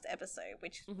the last episode,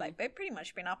 which like they've pretty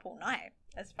much been up all night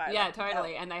as far as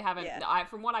totally, and they haven't.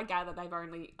 From what I gather, they've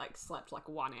only like slept like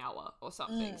 1 hour or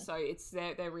something. So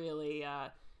they're really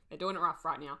they're doing it rough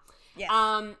right now.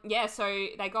 Yes. So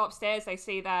they go upstairs. They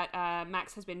see that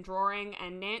Max has been drawing,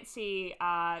 and Nancy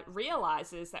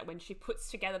realizes that when she puts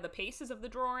together the pieces of the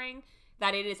drawing,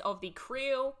 that it is of the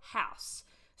Creel house.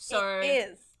 So it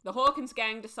is. The Hawkins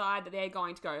gang decide that they're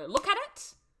going to go look at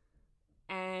it,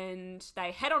 and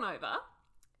they head on over,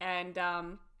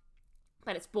 and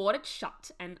but it's boarded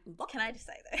shut and locked. Can I just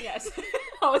say though? Yes.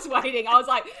 I was waiting. I was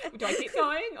like, do I keep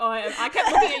going? Or I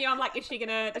kept looking at you. I'm like, does she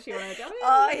want to jump in?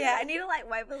 Oh yeah, I need to like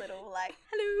wave a little, like,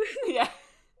 hello. Yeah.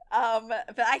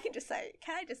 But I can just say,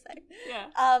 can I just say? Yeah.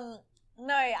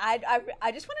 No,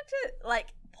 I just wanted to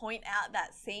like point out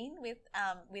that scene with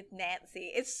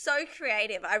Nancy. It's so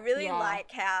creative. I really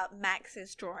like how Max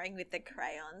is drawing with the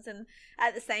crayons, and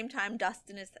at the same time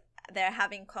they're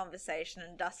having conversation,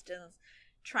 and Dustin's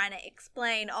trying to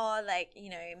explain,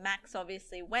 Max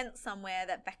obviously went somewhere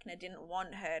that Vecna didn't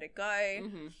want her to go,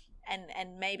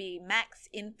 and maybe Max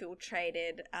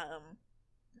infiltrated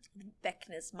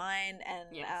Vecna's mind,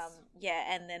 and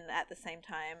and then at the same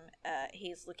time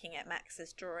he's looking at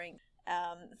Max's drawing,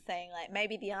 saying like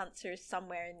maybe the answer is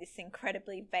somewhere in this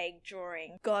incredibly vague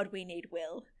drawing. God, we need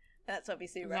Will. And that's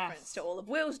obviously a reference to all of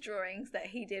Will's drawings that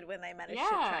he did when they managed to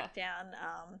track down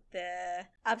the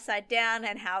Upside Down,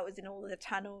 and how it was in all of the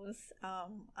tunnels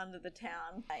under the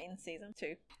town in season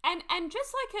 2. And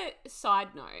just like a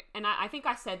side note, and I think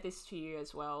I said this to you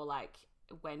as well, like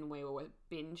when we were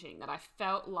binging, that I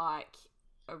felt like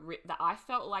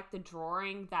the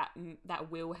drawing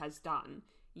that Will has done.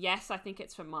 Yes, I think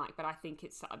it's for Mike, but I think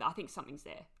something's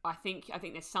there. I think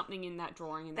there's something in that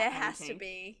drawing, in that there painting, has to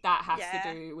be, that has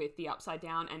to do with the Upside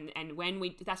Down, and when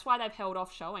that's why they've held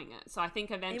off showing it. So I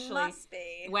think eventually, it must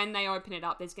be, when they open it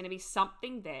up, there's going to be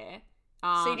something there.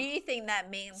 So do you think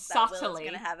that means that Will's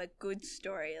going to have a good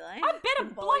storyline?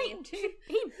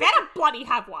 He better bloody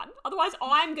have one. Otherwise,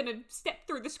 I'm going to step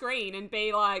through the screen and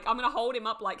be like, I'm going to hold him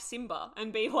up like Simba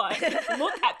and be like,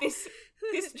 look at this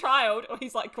child. Or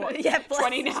he's like, what,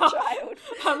 20 now? Child.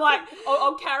 I'm like,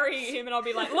 I'll carry him and I'll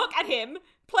be like, look at him.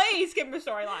 Please give him a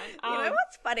storyline. You know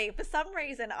what's funny? For some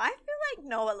reason, I feel like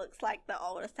Noah looks like the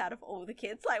oldest out of all the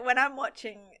kids. Like when I'm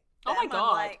watching them, oh my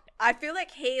God. I feel like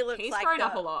he's grown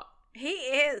up a lot. He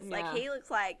is. Yeah. Like, he looks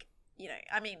like,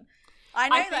 I mean, I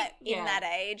know that in that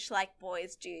age, like,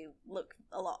 boys do look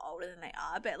a lot older than they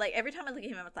are, but, like, every time I look at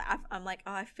him, I'm like,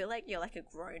 oh, I feel like you're, like, a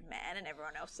grown man and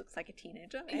everyone else looks like a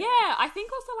teenager. Anyway. Yeah, I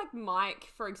think also, like, Mike,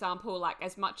 for example, like,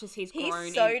 as much as he's grown,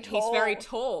 he's tall. He's very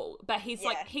tall, but he's,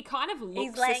 like, he kind of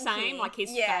looks the same, like,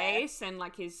 his face and,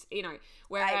 like, his,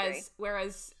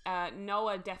 whereas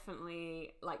Noah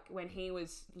definitely, like, when he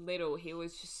was little, he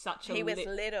was just such a... He was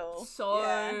little. So,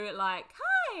 like,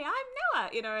 hi,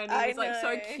 I'm Noah, and he was, like,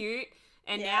 so cute.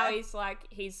 And now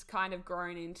he's kind of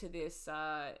grown into this,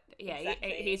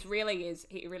 exactly.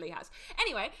 He really has.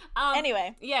 Anyway.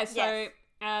 Yeah, so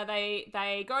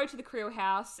they go to the Creel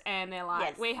house and they're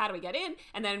like, how do we get in?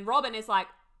 And then Robin is like,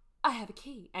 I have a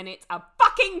key, and it's a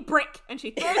fucking brick. And she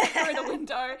throws it through the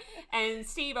window, and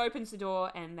Steve opens the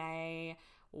door, and they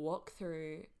walk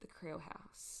through the Creel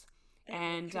house.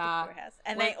 And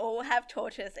they all have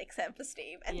torches except for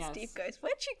Steve. And Steve goes,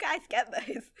 where'd you guys get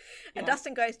those? And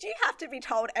Dustin goes, do you have to be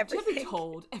told everything? Do you have to be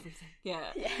told everything? Yeah.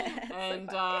 And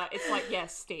it's like,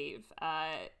 yes, Steve,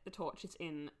 the torch is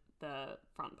in the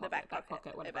front pocket, back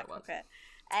pocket, whatever it was.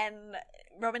 And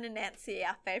Robin and Nancy,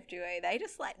 our fave duo, they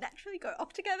just like naturally go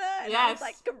off together. And I was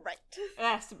like, great.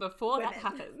 Yes, before that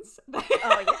happens. Oh,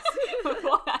 yes.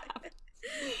 Before that happens.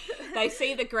 They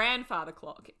see the grandfather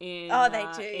clock in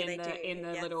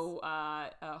the little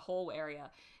hall area,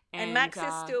 and Max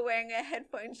is still wearing her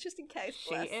headphones just in case.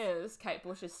 She is. Kate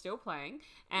Bush is still playing,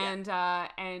 and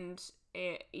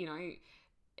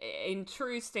in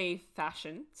true Steve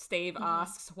fashion, Steve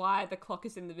asks why the clock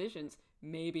is in the visions.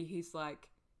 Maybe he's like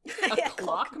a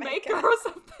clockmaker or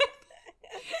something.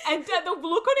 And the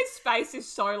look on his face is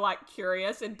so like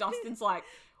curious, and Dustin's like,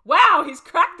 wow, he's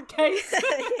cracked the case.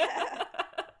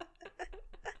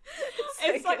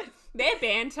 It's like their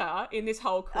banter in this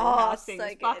whole Creel house thing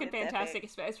is fucking fantastic.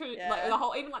 Especially like the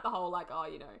whole,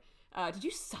 did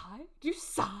you sigh? Did you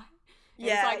sigh? And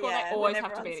it's like, well, they always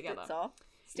have to be together.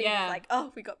 Steve's like,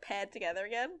 oh, we got paired together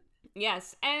again.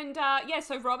 Yes, and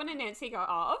so Robin and Nancy go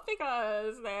off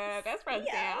because they're best friends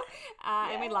now,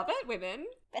 and we love it, women.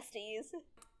 Besties.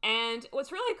 And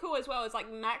what's really cool as well is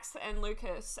like Max and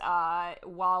Lucas,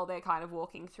 while they're kind of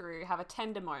walking through, have a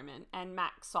tender moment, and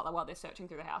Max, while they're searching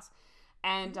through the house,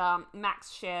 and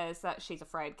Max shares that she's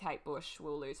afraid Kate Bush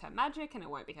will lose her magic and it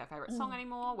won't be her favourite song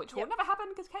anymore, which will never happen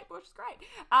because Kate Bush is great.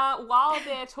 While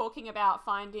they're talking about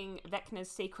finding Vecna's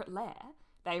secret lair,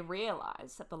 they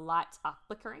realise that the lights are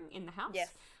flickering in the house,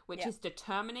 which is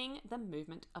determining the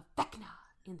movement of Vecna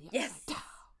in the Upside Down.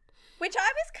 Which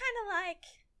I was kind of like...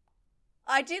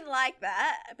 I did like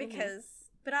that because...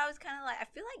 But I was kind of like, I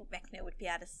feel like Vecna would be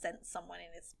able to sense someone in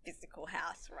his physical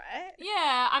house, right?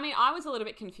 Yeah, I mean, I was a little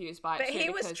bit confused by it too. But he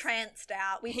was tranced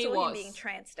out. We saw him being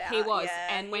tranced out. He was.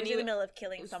 Yeah, and when he was in the middle of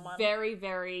killing someone. Very,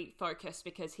 very focused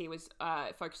because he was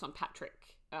focused on Patrick.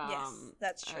 Yes,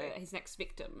 that's true. His next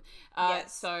victim.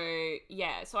 Yes. So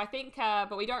I think,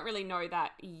 but we don't really know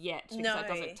that yet because that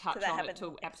doesn't touch on it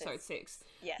till episode 6.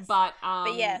 Yes. But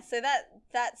yeah, so that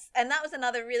was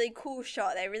another really cool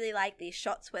shot. They really like these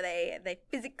shots where they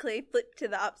physically flip to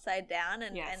the upside down,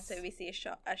 and so we see a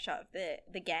shot of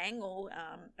the gang all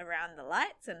around the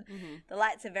lights, and the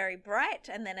lights are very bright,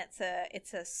 and then it's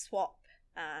a swap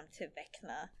to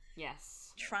Vecna.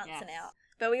 Yes. Trancing out.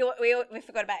 But we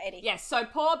forgot about Eddie. Yes, so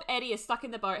poor Eddie is stuck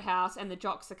in the boathouse and the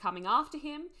jocks are coming after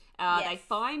him. They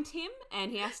find him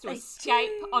and he has to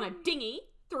escape on a dinghy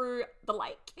through the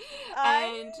lake.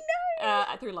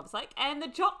 Through Lover's Lake. And the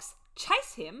jocks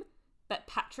chase him, but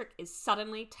Patrick is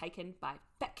suddenly taken by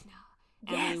Vecna.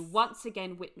 And we once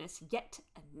again witness yet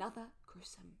another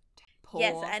gruesome death.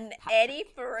 Yes, and Patrick. Eddie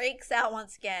freaks out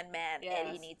once again, man. Yes.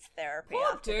 Eddie needs therapy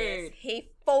after this. He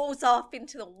falls off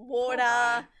into the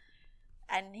water.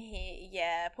 And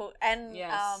because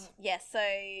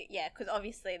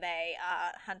obviously they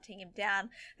are hunting him down.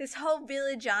 This whole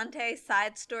Vigilante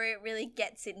side story, it really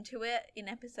gets into it in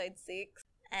episode 6.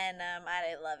 And I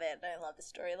don't love it. I don't love the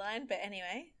storyline. But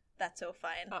anyway, that's all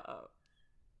fine. Uh-oh.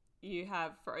 You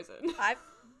have frozen.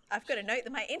 I've got a note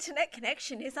that my internet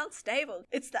connection is unstable.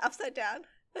 It's the upside down.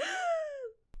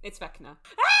 It's Vecna.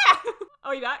 Ah!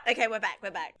 Are you back? Okay, we're back.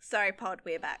 Sorry, Pod,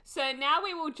 we're back. So now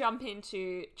we will jump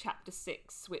into chapter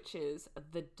 6, which is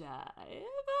The Diver.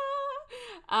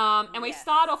 And we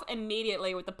start off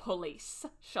immediately with the police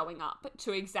showing up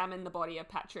to examine the body of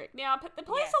Patrick. Now, the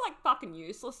police are like fucking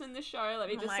useless in this show. Let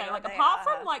me just say, like, apart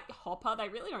from like Hopper, they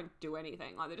really don't do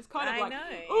anything. Like, they're just kind of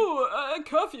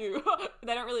curfew.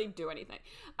 They don't really do anything.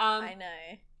 I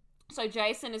know. So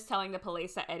Jason is telling the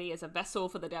police that Eddie is a vessel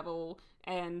for the devil,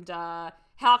 and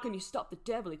how can you stop the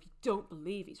devil if you don't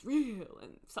believe he's real,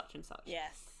 and such and such.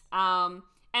 Yes.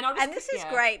 And this is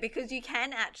great because you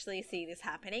can actually see this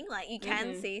happening. Like, you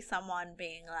can see someone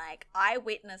being like, I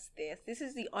witnessed this. This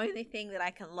is the only thing that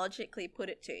I can logically put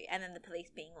it to. And then the police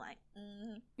being like,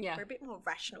 we're a bit more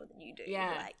rational than you do. Yeah.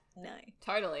 You're like, no.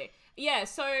 Totally. Yeah,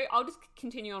 so I'll just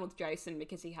continue on with Jason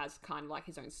because he has kind of like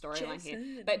his own storyline here.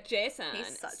 But Jason.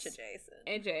 He's such a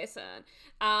Jason.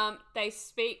 They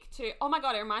speak to, oh my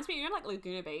God, it reminds me, you know, like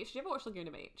Laguna Beach. Did you ever watch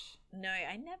Laguna Beach? No,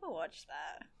 I never watched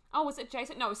that. Oh, was it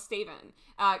Jason? No, it was Steven.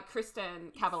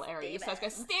 Kristen Cavallari. So I was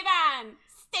going, Steven!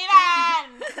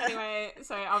 Anyway,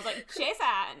 so I was like,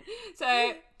 Jason!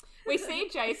 So we see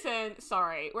Jason,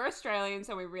 sorry, we're Australians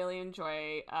and we really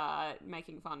enjoy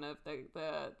making fun of the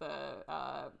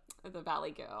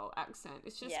Valley Girl accent.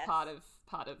 It's just part of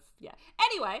yeah.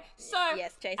 Anyway, so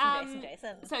yes, Jason.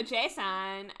 So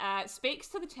Jason speaks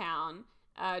to the town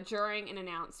during an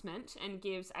announcement and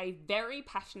gives a very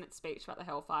passionate speech about the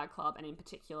Hellfire Club and in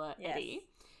particular Eddie.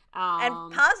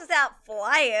 And passes out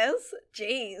flyers.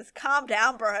 Jeez, calm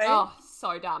down, bro. Oh,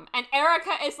 so dumb. And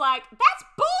Erica is like, that's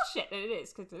bullshit. And it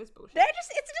is, because it is bullshit. It's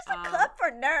just a club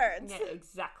for nerds. Yeah,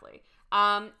 exactly.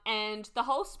 And the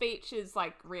whole speech is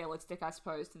like realistic, I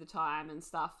suppose, to the time and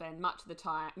stuff. And much of the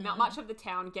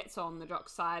town gets on the jock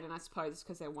side, and I suppose it's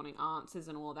because they're wanting answers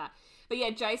and all that. But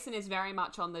yeah, Jason is very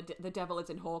much on the devil is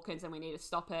in Hawkins, and we need to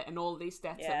stop it. And all of these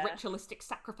deaths are ritualistic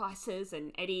sacrifices,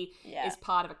 and Eddie is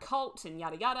part of a cult, and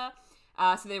yada yada.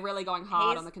 So they're really going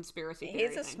hard on the conspiracy theory.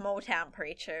 He's a small town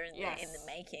preacher in the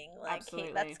making. Like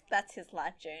that's his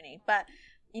life journey. But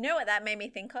you know what that made me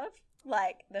think of?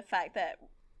 Like the fact that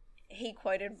he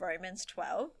quoted Romans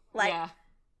 12. Like,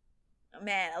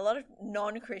 man, a lot of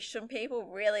non-Christian people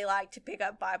really like to pick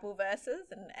up Bible verses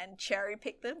and cherry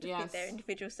pick them to fit their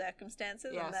individual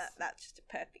circumstances. And that's just a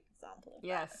perfect example of that.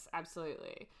 Yes,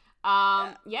 absolutely.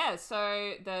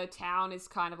 So the town is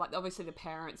kind of like, obviously the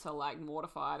parents are like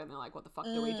mortified and they're like, what the fuck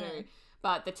do we do?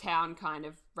 But the town kind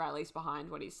of rallies behind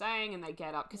what he's saying and they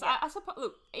get up. Because I suppose,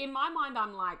 look, in my mind,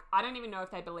 I'm like, I don't even know if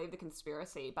they believe the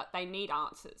conspiracy, but they need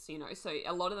answers, you know? So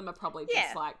a lot of them are probably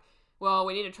just like, well,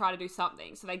 we need to try to do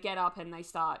something. So they get up and they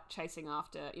start chasing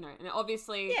after, you know, and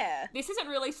obviously this isn't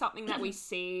really something that we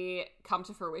see come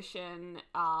to fruition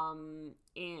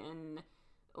in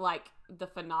like the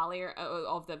finale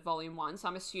of the volume 1. So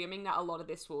I'm assuming that a lot of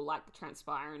this will like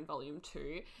transpire in volume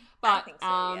 2. But I think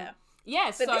so,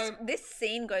 yeah, but so this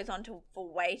scene goes on for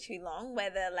way too long, where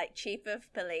the like chief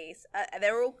of police,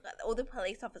 all the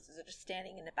police officers are just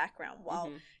standing in the background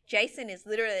while Jason is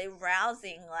literally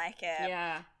rousing like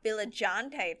a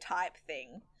vigilante type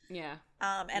thing. Yeah.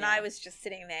 I was just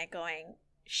sitting there going,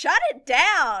 "Shut it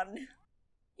down,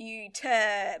 you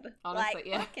turd!"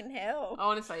 Honestly, like fucking hell.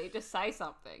 Honestly, just say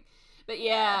something. But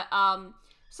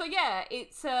so yeah,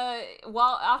 it's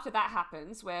while after that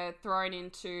happens, we're thrown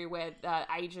into where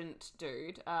agent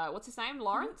dude, what's his name?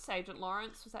 Lawrence? Agent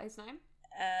Lawrence, was that his name?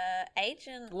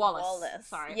 Agent Wallace.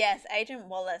 Sorry. Yes, Agent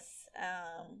Wallace,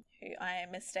 who I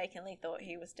mistakenly thought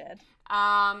he was dead.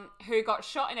 Who got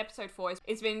shot in episode 4,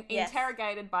 has been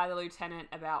interrogated by the lieutenant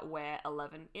about where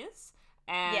 11 is.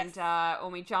 And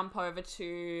when we jump over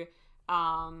to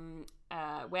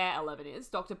where 11 is,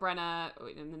 Dr. Brenner,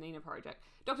 in the Nina Project,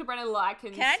 Dr. Brenner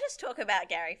likens... Can I just talk about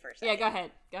Gary for a second? Yeah, go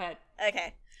ahead.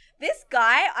 Okay. This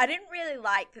guy, I didn't really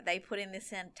like that they put in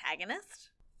this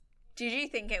antagonist. Did you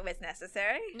think it was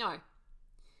necessary? No,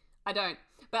 I don't.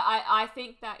 But I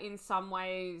think that in some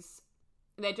ways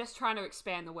they're just trying to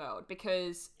expand the world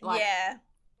because, like, yeah,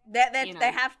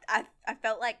 they have. I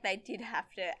felt like they did have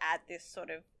to add this sort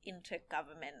of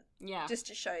intergovernment, just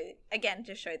to show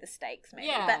the stakes, maybe.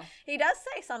 Yeah. But he does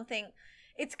say something.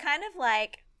 It's kind of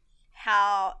like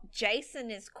how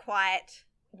Jason is quite.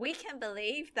 We can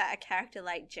believe that a character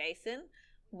like Jason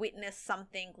witnessed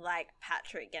something like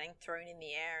Patrick getting thrown in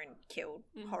the air and killed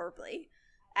horribly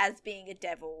as being a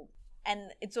devil.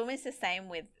 And it's almost the same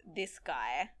with this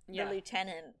guy, the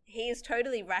lieutenant. He is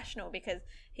totally rational because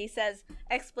he says,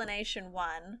 explanation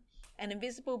 1, an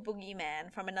invisible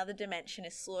boogeyman from another dimension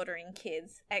is slaughtering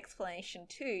kids. Explanation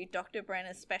 2, Dr.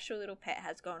 Brenner's special little pet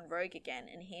has gone rogue again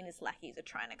and he and his lackeys are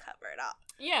trying to cover it up.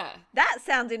 Yeah. That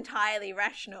sounds entirely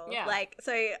rational. Yeah.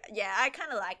 I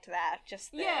kind of liked that.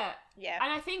 Yeah.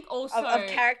 And I think also... Of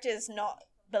characters not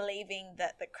believing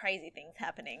that the crazy thing's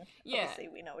happening. Yeah. Obviously,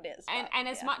 we know it is. And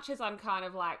as much as I'm kind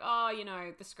of like,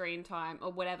 the screen time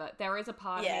or whatever, there is a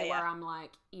part of me where I'm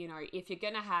like, if you're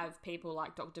going to have people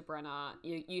like Dr. Brenner,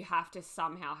 you have to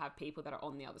somehow have people that are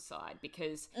on the other side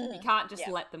because you can't just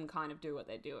let them kind of do what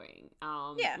they're doing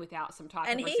without some type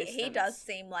of resistance. And he does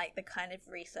seem like the kind of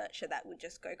researcher that would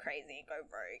just go crazy and go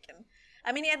rogue. And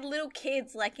I mean, he had little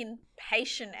kids like in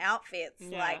patient outfits,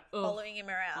 following him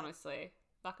around. Honestly.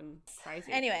 Fucking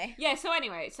crazy. Anyway. Yeah, so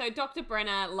Dr.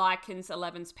 Brenner likens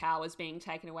 11's powers being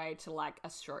taken away to, like,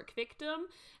 a stroke victim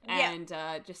and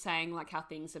just saying, like, how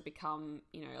things have become,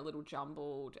 a little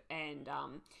jumbled. And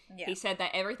he said that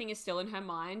everything is still in her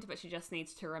mind, but she just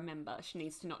needs to remember. She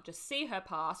needs to not just see her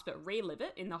past, but relive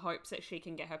it in the hopes that she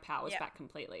can get her powers back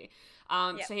completely.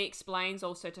 So he explains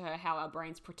also to her how our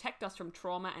brains protect us from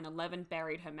trauma and 11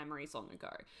 buried her memories long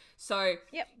ago. So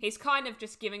he's kind of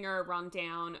just giving her a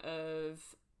rundown of,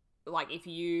 like, if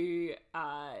you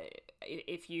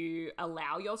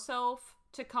allow yourself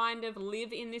to kind of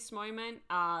live in this moment,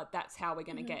 that's how we're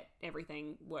going to get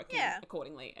everything working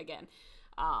accordingly again.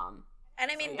 And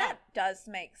I mean, that does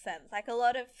make sense. Like a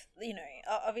lot of,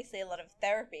 obviously a lot of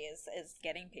therapy is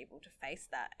getting people to face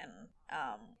that and,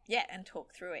 and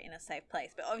talk through it in a safe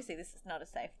place. But obviously this is not a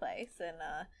safe place. And,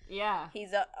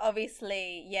 he's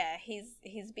obviously,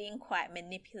 he's being quite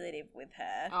manipulative with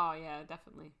her. Oh, yeah,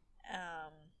 definitely.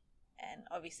 And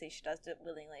obviously she does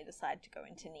willingly decide to go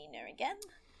into Nina again.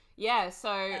 Yeah,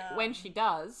 so when she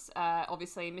does,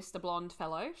 obviously Mr. Blonde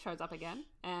fellow shows up again,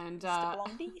 and Mr.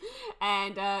 Blondie,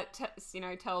 and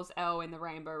tells Elle in the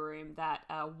Rainbow Room that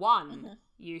one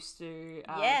used to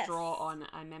draw on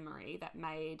a memory that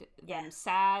made them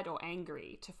sad or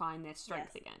angry to find their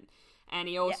strength again. And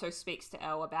he also speaks to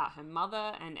Elle about her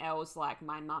mother, and Elle's like,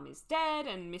 "My mum is dead,"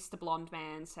 and Mr. Blonde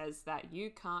Man says that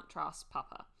you can't trust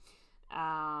Papa,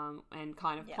 and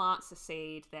kind of plants the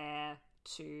seed there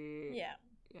to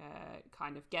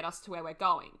kind of get us to where we're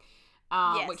going,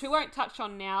 which we won't touch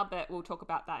on now, but we'll talk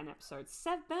about that in episode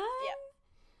 7.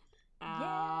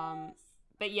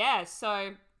 But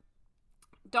so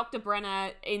Dr.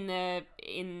 Brenner in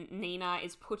Nina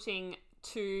is putting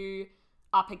 2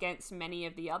 up against many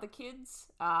of the other kids,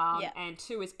 and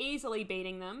 2 is easily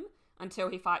beating them until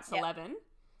he fights 11.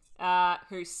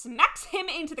 Who smacks him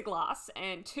into the glass,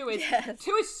 and 2 is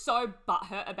so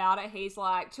butthurt about it. He's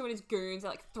like, 2 and his goons are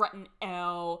like threaten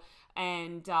Elle,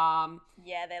 and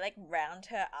they like round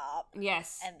her up.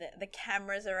 Yes, and the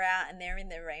cameras are out, and they're in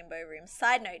the Rainbow Room.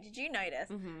 Side note: did you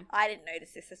notice? I didn't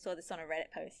notice this. I saw this on a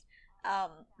Reddit post.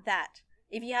 That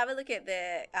if you have a look at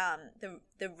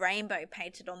the rainbow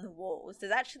painted on the walls,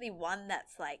 there's actually one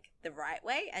that's like the right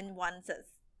way, and one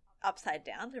that's upside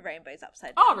down. The rainbow's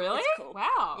upside down. Oh, really? It's cool.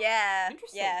 Wow. Yeah.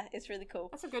 Interesting. Yeah, it's really cool.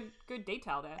 That's a good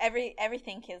detail there.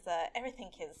 Everything is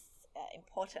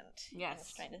important in the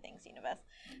Stranger Things universe.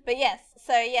 But yes,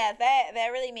 so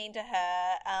they're really mean to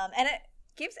her, and it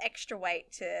gives extra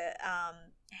weight to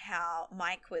how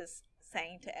Mike was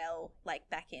saying to Elle, like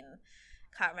back in,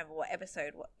 can't remember what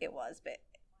episode it was, but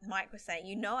Mike was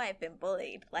saying, I've been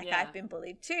bullied. Like I've been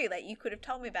bullied too. Like you could have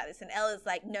told me about this, and Elle is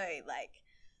like, no, like.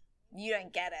 You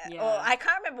don't get it. Or I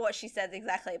can't remember what she says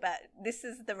exactly, but this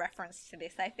is the reference to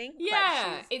this, I think.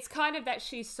 Yeah, it's kind of that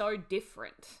she's so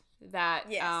different that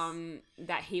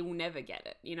that he will never get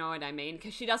it. You know what I mean?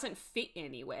 Because she doesn't fit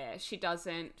anywhere. She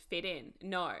doesn't fit in.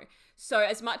 No. So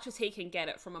as much as he can get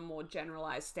it from a more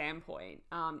generalized standpoint,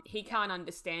 he can't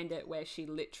understand it where she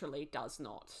literally does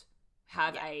not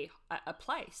have a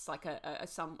place, like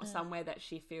somewhere that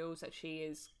she feels that she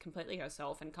is completely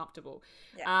herself and comfortable.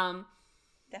 Yeah.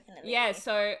 Definitely. Yeah,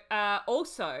 so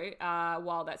also,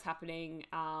 while that's happening,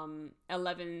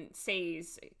 11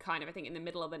 sees kind of, I think, in the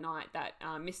middle of the night that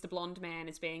Mr. Blonde Man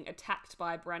is being attacked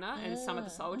by Brenna and some of the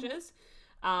soldiers,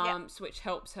 which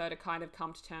helps her to kind of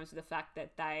come to terms with the fact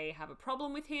that they have a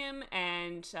problem with him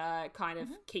and kind of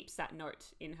keeps that note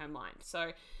in her mind.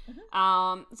 So is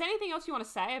there anything else you want to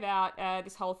say about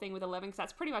this whole thing with 11? Because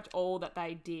that's pretty much all that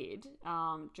they did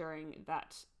during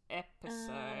that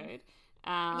episode.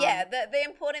 The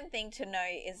important thing to know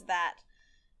is that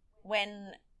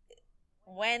when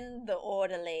the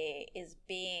orderly is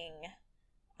being,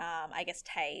 I guess,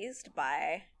 tased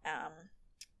by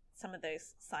some of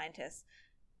those scientists,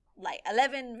 like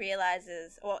 11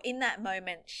 realizes, or in that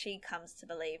moment, she comes to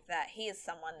believe that he is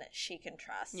someone that she can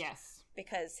trust. Yes,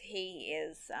 because he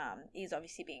is he's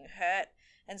obviously being hurt.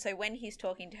 And so when he's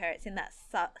talking to her, it's in that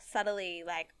subtly,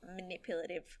 like,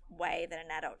 manipulative way that an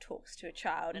adult talks to a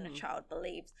child, and a child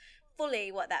believes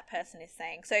fully what that person is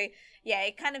saying. So, yeah,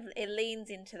 it leans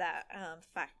into that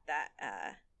fact that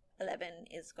 11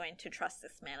 is going to trust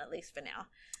this man, at least for now.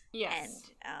 Yes.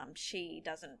 And she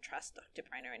doesn't trust Dr.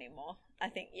 Brenner anymore. I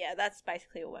think, that's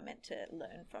basically all we're meant to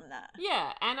learn from that.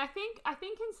 Yeah, and I think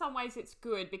in some ways it's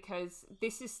good because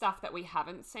this is stuff that we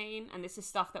haven't seen, and this is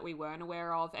stuff that we weren't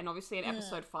aware of. And obviously in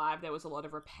episode 5 there was a lot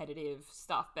of repetitive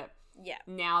stuff, but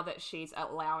now that she's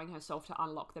allowing herself to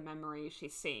unlock the memory,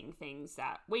 she's seeing things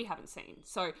that we haven't seen.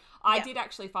 So I did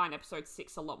actually find episode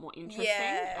 6 a lot more interesting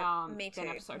me too. than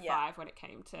episode 5 when it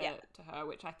came to her,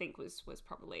 which I think was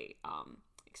probably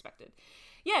expected.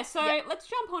 Yeah, so let's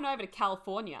jump on over to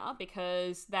California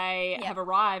because they have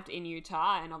arrived in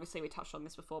Utah, and obviously we touched on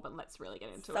this before, but let's really get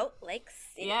into Salt Lake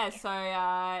City. Yeah, so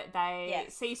they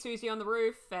see Susie on the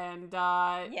roof, and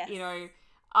you know,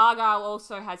 Argyle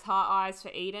also has heart eyes for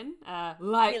Eden. He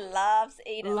loves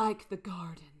Eden. Like the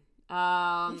garden.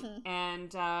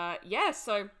 And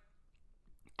so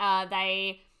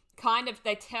they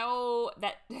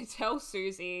tell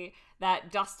Susie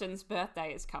that Dustin's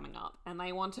birthday is coming up, and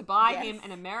they want to buy him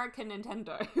an American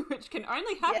Nintendo, which can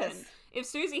only happen if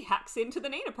Susie hacks into the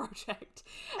Nina Project.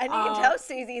 And you can tell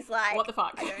Susie's like, what the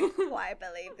fuck? I don't quite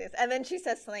believe this. And then she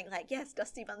says something like, yes,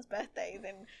 Dusty Bun's birthday is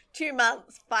in 2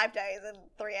 months, 5 days, and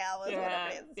 3 hours, whatever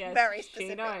it is. Yes, very specific.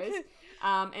 She knows.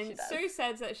 And Sue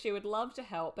says that she would love to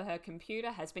help, but her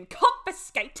computer has been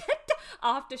confiscated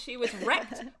after she was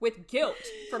wrecked with guilt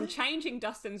from changing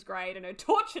Dustin's grade, and her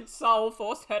tortured soul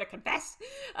forced her to confess.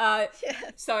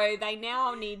 So they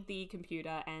now need the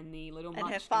computer and the little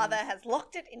munchkins. And her father has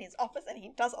locked it in his office, and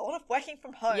he does a lot of working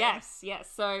from home. Yes.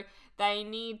 So they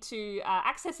need to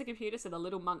access the computer so the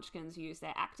little munchkins use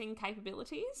their acting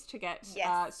capabilities to get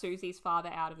Susie's father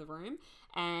out of the room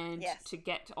and to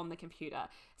get on the computer.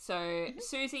 So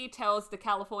Susie tells the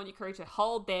California crew to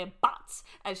hold their butts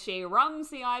as she runs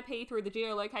the IP through the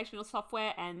geolocational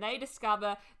software, and they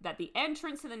discover that the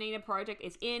entrance to the Nina Project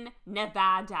is in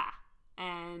Nevada.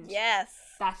 And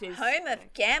that is home of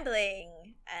gambling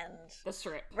and the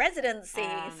Strip, residencies,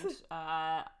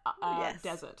 and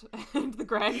desert, and the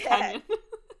Grand Canyon.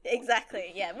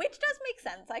 Exactly. Yeah, which does make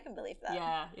sense. I can believe that.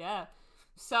 Yeah.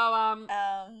 So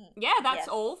that's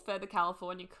all for the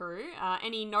California crew.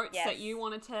 Any notes that you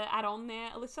wanted to add on there,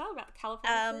 Alyssa, about the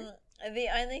California crew? The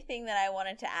only thing that I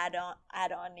wanted to add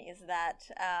on is that,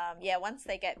 once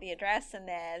they get the address and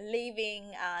they're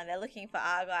leaving, they're looking for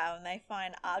Argyle, and they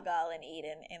find Argyle and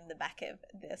Eden in the back of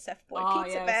the Surfboard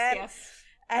pizza van. Yes.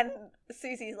 And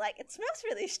Susie's like, it smells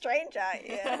really strange out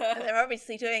here. And they're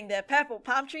obviously doing the purple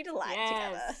palm tree delight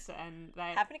together. And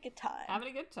they're having a good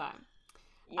time.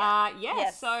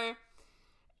 So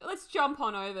let's jump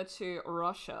on over to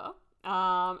Russia.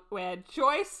 Where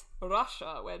Joyce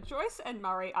and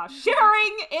Murray are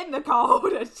shivering in the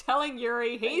cold and telling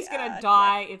Yuri he's going to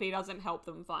die if he doesn't help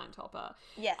them find Hopper.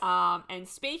 Yes. And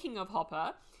speaking of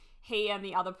Hopper, he and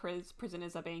the other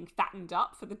prisoners are being fattened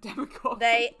up for the Demogorgon.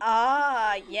 They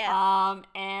are, yes.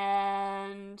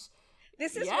 And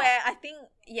this is where I think,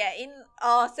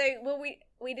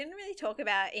 we didn't really talk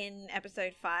about in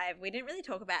episode 5, we didn't really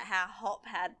talk about how Hop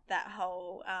had that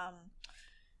whole,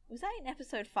 was that in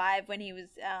episode 5 when he was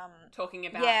talking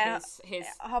about his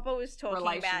Hopper was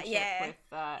talking about with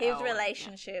his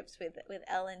relationships with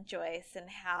Elle and Joyce, and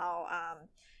how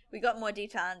we got more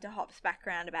detail into Hop's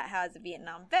background about how as a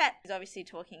Vietnam vet, he's obviously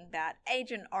talking about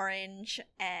Agent Orange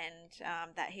and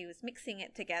that he was mixing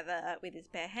it together with his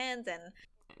bare hands and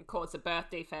caused the birth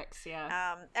defects,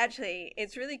 yeah. Actually,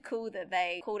 it's really cool that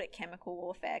they called it chemical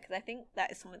warfare because I think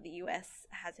that is something the US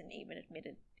hasn't even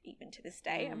admitted even to this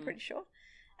day, I'm pretty sure.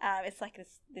 It's like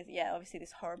this, obviously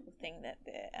this horrible thing that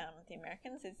the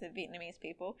Americans, it's the Vietnamese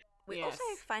people. We also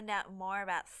find out more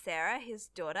about Sarah, his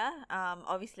daughter.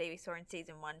 Obviously, we saw in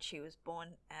season 1 she was born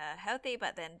healthy,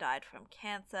 but then died from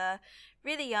cancer,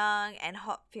 really young, and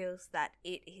Hop feels that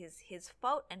it is his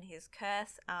fault and his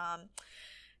curse.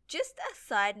 Just a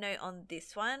side note on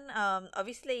this one,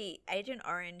 obviously Agent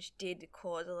Orange did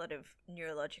cause a lot of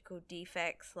neurological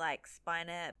defects like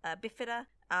spina bifida,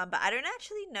 but I don't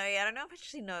actually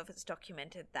know if it's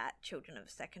documented that children of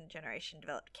second generation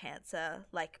developed cancer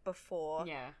like before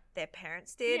their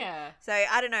parents did. Yeah. So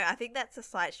I don't know, I think that's a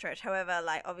slight stretch. However,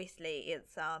 like obviously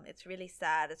it's really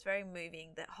sad. It's very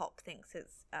moving that Hop thinks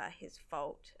it's his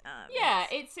fault.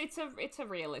 It's a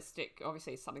realistic,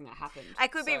 obviously something that happened. I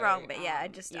could be wrong, but I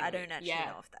don't actually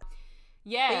know if that.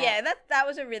 Yeah. But yeah, that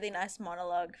was a really nice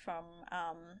monologue from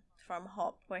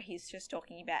Hop where he's just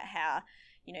talking about how,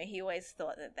 you know, he always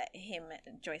thought that him,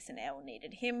 Joyce and Elle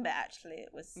needed him, but actually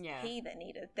it was he that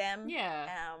needed them.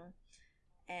 Yeah.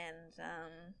 And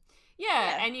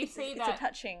you see that it's a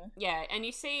touching. Yeah, and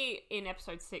you see in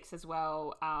episode 6 as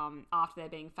well, after they're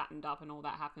being fattened up and all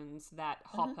that happens, that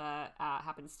Hopper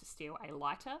happens to steal a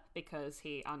lighter because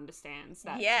he understands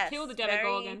that to kill the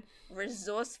Demogorgon. Very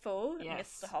resourceful,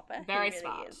 Mr. Hopper. Very really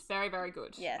smart. Is. Very, very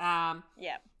good. Yes.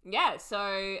 Yeah.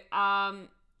 So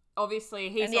obviously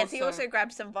he also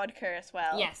grabbed some vodka as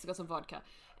well. Yes, he got some vodka.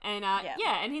 And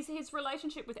and his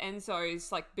relationship with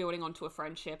Enzo's like building onto a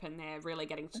friendship, and they're really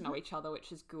getting to know each other,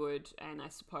 which is good. And I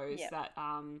suppose that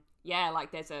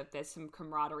like there's some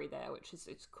camaraderie there, which is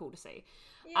it's cool to see.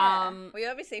 Yeah. We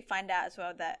obviously find out as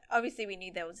well that obviously we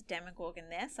knew there was a Demogorgon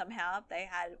there. Somehow they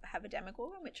have a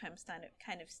Demogorgon, which I'm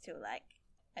kind of still like,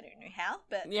 I don't know how,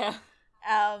 but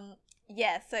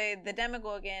so the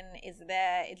Demogorgon is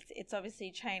there. It's obviously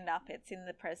chained up. It's in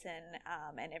the prison,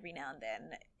 and every now and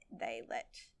then they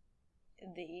let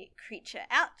the creature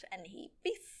out and he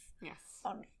feasts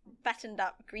on fattened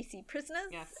up greasy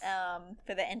prisoners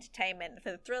for the entertainment,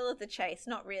 for the thrill of the chase,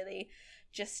 not really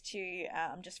just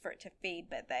for it to feed,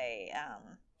 but they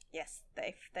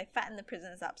fatten the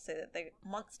prisoners up so that the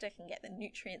monster can get the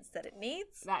nutrients that it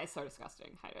needs. That is so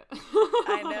disgusting. Hate it.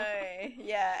 I know.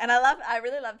 Yeah. And I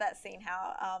really love that scene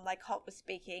how like Hop was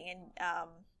speaking and I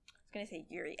was going to say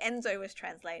Yuri. Enzo was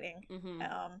translating.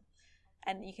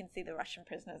 And you can see the Russian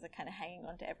prisoners are kind of hanging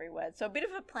on to every word. So a bit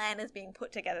of a plan is being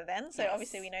put together then. So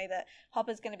obviously we know that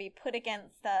Hopper's going to be put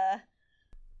against an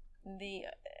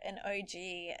OG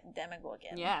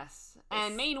Demogorgon. Yes.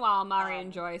 And meanwhile, Murray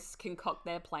and Joyce concoct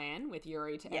their plan with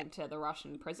Yuri to enter the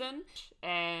Russian prison.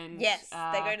 And they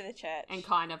go to the church. And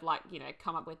kind of like, you know,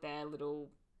 come up with their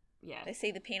little... Yeah. They see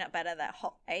the peanut butter that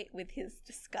Hop ate with his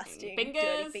disgusting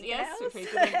dirty fingernails. Which we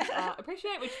didn't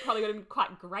appreciate, which probably would have been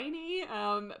quite grainy.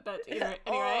 But you know,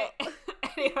 anyway.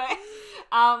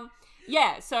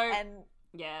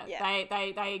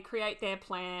 They create their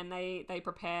plan. They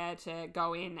prepare to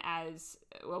go in as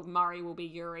Murray will be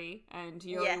Yuri and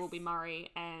Yuri will be Murray,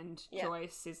 and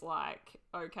Joyce is like,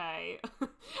 okay.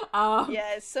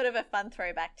 It's sort of a fun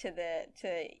throwback to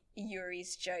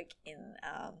Yuri's joke in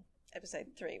episode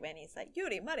 3 when he's like,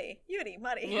 Yuri, Murray.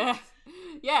 Like,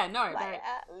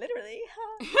 literally.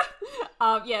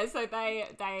 So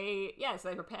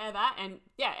they prepare that, and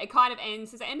it kind of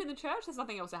ends. Does it end in the church? There's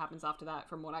nothing else that happens after that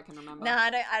from what I can remember. No,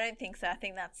 I don't think so. I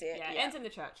think that's it. It ends in the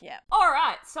church. Yeah.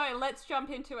 Alright, so let's jump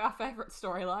into our favourite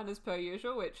storyline as per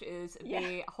usual, which is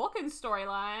the Hawkins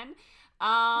storyline.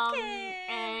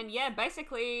 And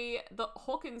basically the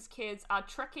Hawkins kids are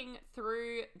trekking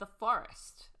through the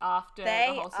forest after the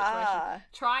whole situation,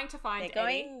 trying to find Eddie.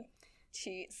 Going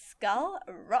to Skull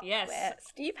Rock, where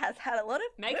Steve has had a lot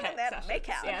of make-out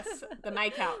sessions. Yes, the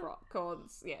make-out rock called,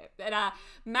 And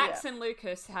Max and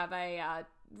Lucas have a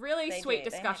really sweet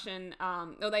discussion.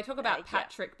 They talk about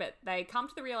Patrick, but they come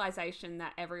to the realization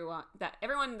that everyone that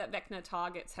Vecna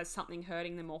targets has something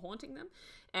hurting them or haunting them.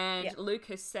 And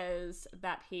Lucas says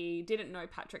that he didn't know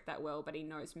Patrick that well, but he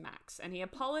knows Max. And he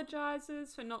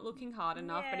apologizes for not looking hard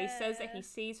enough, but he says that he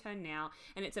sees her now.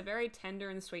 And it's a very tender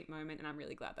and sweet moment, and I'm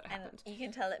really glad that it happened. You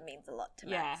can tell it means a lot to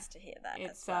Max to hear that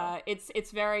as well.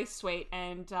 It's very sweet,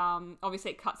 and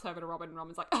obviously it cuts over to Robin, and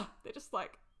Robin's like, oh, they're just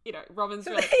like, you know, Robin's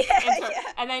really into it.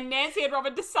 And then Nancy and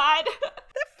Robin decide...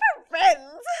 They're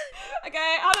friends!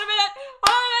 Okay, hold on a minute!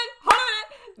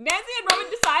 Nancy and Robin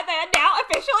decide they are now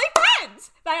officially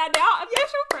friends. They are now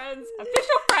official friends.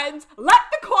 Official friends. Let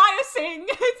the choir sing.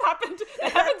 It's happened.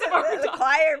 It happens every time. The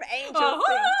choir of angels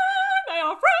sing. They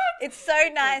are friends. It's so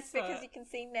nice because you can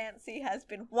see Nancy has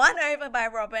been won over by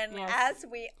Robin, as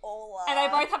we all are. And they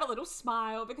both have a little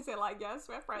smile because they're like, yes,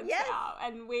 we're friends now.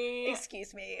 And we...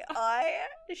 Excuse me, I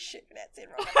ship Nancy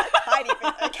and Robin a tiny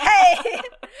bit, okay?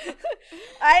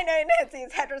 I know Nancy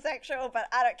is heterosexual, but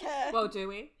I don't care. Well, do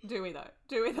we? Do we though?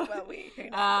 Well, who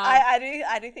knows?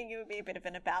 I do think it would be a bit of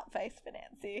an about face for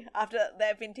Nancy after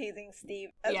they've been teasing Steve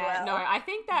as well. Yeah, no, I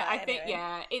think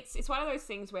it's one of those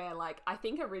things where, like, I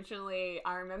think originally,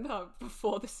 I remember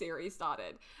before the series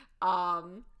started,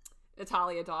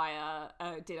 Natalia Dyer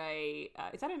did a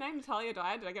is that her name, Natalia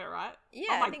Dyer? Did I get it right? Yeah.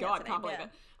 Oh my god, can't believe it.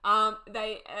 I'm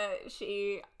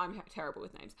terrible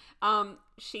with names.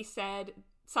 She said,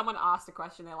 someone asked a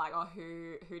question. They're like, "Oh,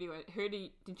 who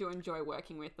did you enjoy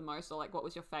working with the most, or like what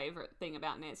was your favorite thing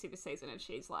about Nancy this season?" And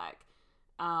she's like,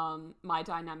 "My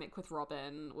dynamic with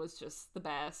Robin was just the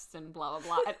best," and blah blah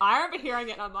blah. And I remember hearing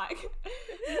it, and I'm like,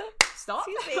 "Stop!"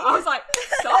 I was like,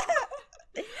 "Stop!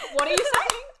 What are you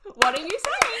saying? What are you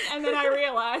saying?" And then I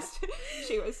realized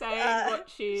she was saying what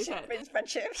she said.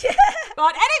 Friendship.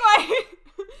 But anyway,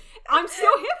 I'm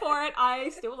still here for it. I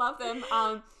still love them.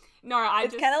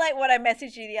 It's kind of like what I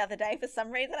messaged you the other day. For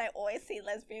some reason, I always see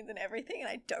lesbians and everything, and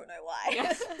I don't know why.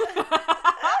 Yes.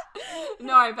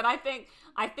 No, but I think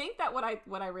that what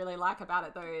I really like about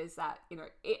it though is that, you know,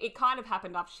 it kind of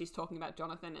happened after she's talking about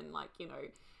Jonathan, and like, you know,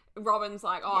 Robin's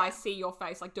like, "Oh, yeah. I see your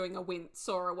face," like doing a wince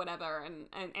or whatever, and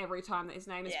every time that his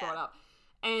name is brought up.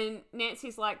 And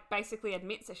Nancy's like basically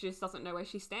admits that she just doesn't know where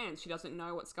she stands. She doesn't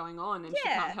know what's going on, and she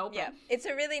can't help it. It's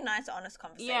a really nice, honest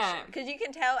conversation. Because you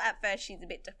can tell at first she's a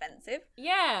bit defensive.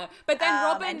 Yeah, but then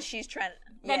Robin, and she's trying.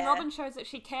 Then Robin shows that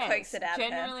she cares. Coax it out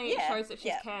Genuinely of her. shows that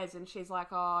she cares, and she's like,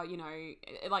 "Oh, you know,"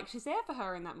 like she's there for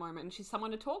her in that moment, and she's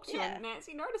someone to talk to. And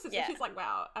Nancy notices, and she's like,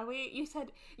 "Wow, are we?" You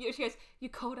said, she goes, "You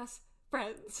called us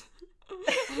friends,"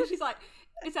 and she's like,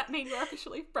 "Does that mean we're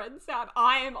officially friends now?" And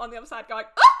I am on the other side going,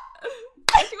 "Ah!"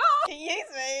 Yes, you are. Use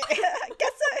me. I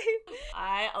guess so.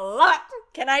 I love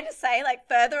it. Can I just say, like,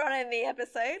 further on in the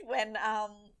episode when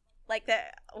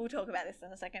we'll talk about this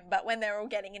in a second, but when they're all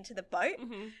getting into the boat,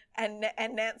 and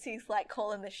Nancy's like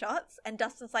calling the shots, and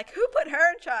Dustin's like, "Who put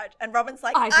her in charge?" And Robin's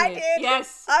like, "I did."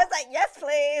 Yes. I was like, "Yes,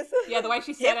 please." Yeah, the way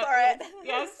she said it.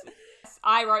 Yes.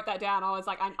 I wrote that down. I was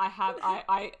like,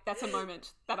 I that's a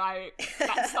moment that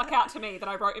stuck out to me that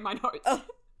I wrote in my notes. Oh.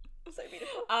 So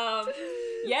beautiful.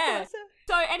 Yeah.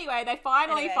 So anyway, they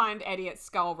finally find Eddie at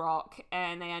Skull Rock,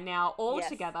 and they are now all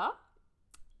together.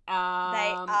 They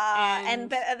are,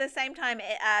 but at the same time,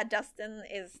 Dustin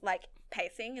is like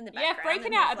pacing in the background. Yeah,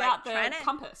 freaking out about the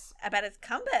compass. About his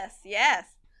compass,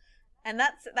 yes. And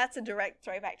that's a direct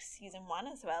throwback to season 1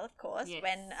 as well, of course,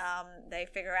 when they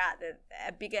figure out that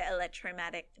a bigger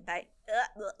electromagnetic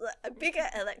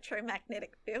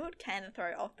field can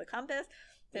throw off the compass.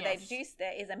 So they deduce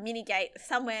there is a mini gate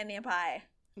somewhere nearby.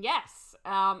 Yes.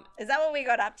 Is that what we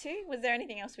got up to? Was there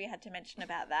anything else we had to mention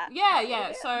about that?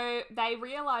 Yeah. So they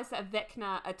realised that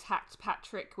Vecna attacked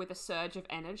Patrick with a surge of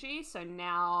energy. So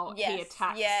now he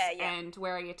attacks, and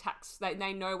where he attacks,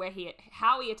 they know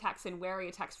how he attacks and where he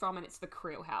attacks from, and it's the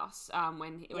Creel house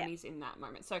when he's in that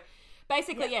moment. So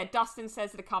basically, Dustin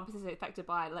says that the compass is affected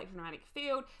by an electromagnetic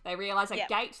field. They realise a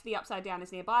gate to the Upside Down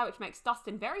is nearby, which makes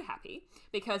Dustin very happy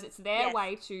because it's their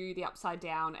way to the Upside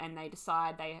Down, and they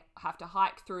decide they have to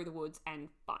hike through the woods and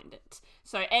find it.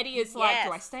 So Eddie is like,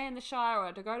 "Do I stay in the Shire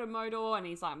or do I go to Mordor?" And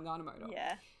he's like, "I'm going to Mordor."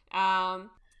 Yeah.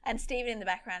 And Steven in the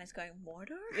background is going,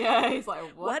 "Mordor?" Yeah, he's like,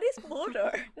 What is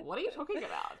Mordor? What are you talking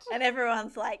about? And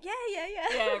everyone's like, yeah.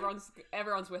 Yeah,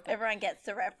 everyone's with it. Everyone gets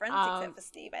the reference except for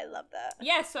Steve. I love that.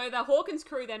 Yeah, so the Hawkins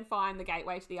crew then find the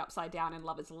gateway to the Upside Down in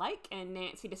Lover's Lake, and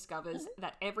Nancy discovers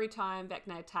that every time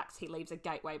Vecna attacks, he leaves a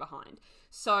gateway behind.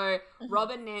 So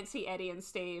Robin, Nancy, Eddie, and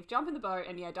Steve jump in the boat,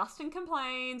 and Dustin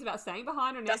complains about staying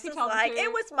behind, and Nancy tells him to.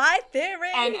 It was my theory.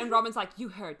 And Robin's like, "You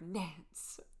heard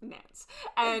Nance."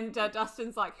 And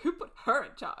Dustin's like, "Who put her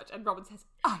in charge?" And Robin says,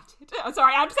 "I did." I'm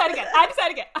sorry, I have to say it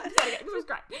again. This was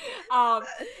great.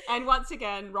 And once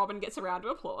again, Robin gets a round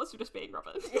of applause for just being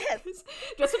Robin. Yes.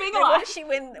 Just for being alive.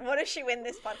 What does she win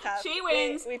this podcast? She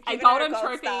wins a golden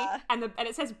trophy, and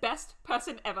it says "Best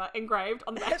Person Ever" engraved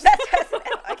on the back. Best person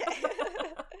ever, okay.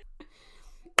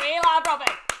 We love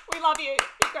Robin. We love you.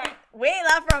 You're great. We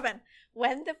love Robin.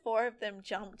 When the 4 of them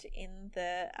jumped in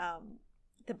the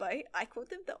boat, I called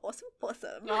them the Awesome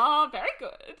Possum. Oh, very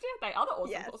good. They are the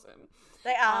Awesome Possum.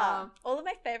 They are all of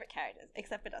my favourite characters,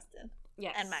 except for Dustin.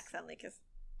 Yes. And Max only because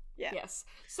Yeah. Yes.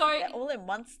 So they're all in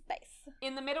one space.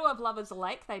 In the middle of Lover's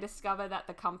Lake, they discover that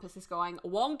the compass is going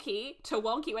wonky to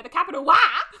wonky with a capital Wah.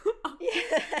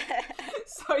 Yeah.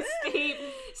 So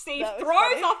Steve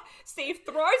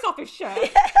throws off his shirt,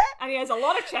 and he has a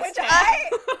lot of chest hair.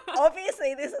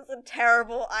 Obviously this is a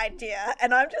terrible idea,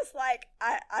 and I'm just like,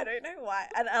 I don't know why.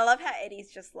 And I love how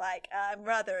Eddie's just like, I'm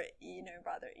rather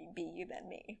be you than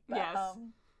me. But,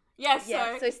 yes.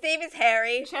 Yeah. So Steve is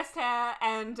hairy, chest hair,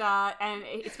 and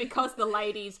it's because the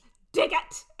ladies dig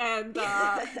it, and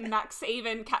Max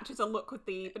even catches a look with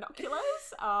the binoculars.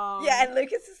 And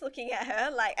Lucas is looking at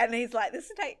her and he's like,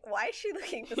 why is she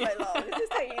looking for so long? This is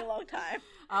taking a long time.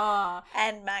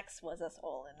 And Max was us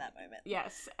all in that moment.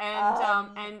 Yes,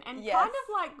 and yes. Kind of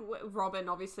like Robin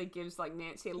obviously gives like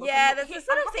Nancy a look. Yeah, that's the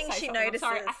sort of thing she notices. I'm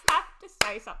sorry, I have to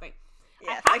say something.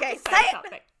 Yes. Okay,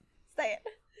 say it.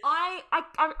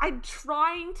 I'm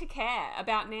trying to care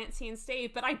about Nancy and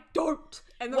Steve, but I don't.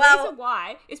 And the reason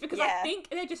why is because I think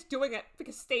they're just doing it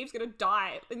because Steve's going to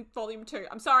die in volume 2.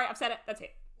 I'm sorry, I've said it. That's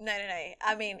it. No.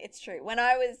 I mean, it's true. When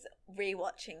I was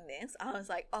rewatching this, I was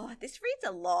like, oh, this reads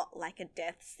a lot like a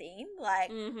death scene.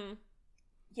 Like,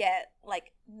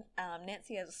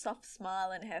 Nancy has a soft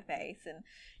smile on her face, and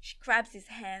she grabs his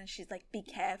hand. She's like, be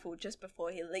careful, just before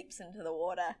he leaps into the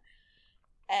water.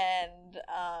 And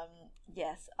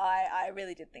yes, I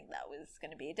really did think that was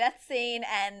going to be a death scene,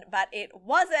 but it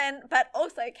wasn't. But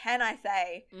also, can I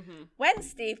say, when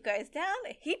Steve goes down,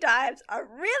 he dives a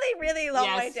really, really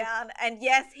long way down. And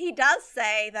yes, he does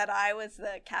say that I was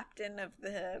the captain of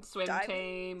the swim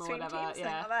team or whatever.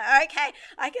 Okay,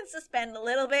 I can suspend a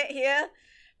little bit here.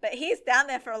 But he's down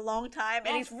there for a long time,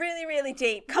 and he's really, really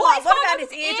deep. Come on, what about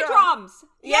his eardrums?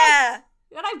 Yeah.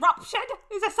 Are they ruptured?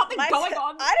 Is there something going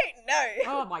on? I don't know.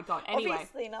 Oh my god. Anyway.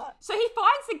 Obviously not. So he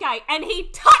finds the gate and he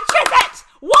touches it!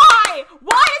 Why?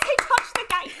 Why does he touch the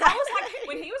gate? I was like,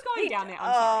 when he was going down there,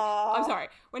 I'm sorry.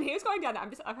 When he was going down there,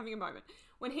 I'm having a moment.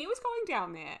 When he was going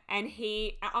down there and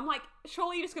I'm like,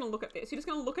 surely you're just going to look at this. You're just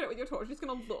going to look at it with your torch. You're just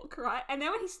going to look, right? And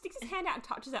then when he sticks his hand out and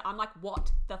touches it, I'm like,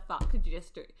 what the fuck did you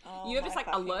just do? You have just like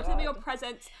alerted me your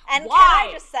presence. And why? Can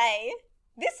I just say,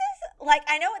 this is, like,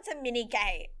 I know it's a mini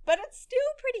gate, but it's still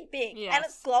pretty big. Yes. And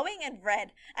it's glowing and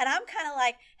red. And I'm kind of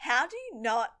like, how do you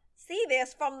not see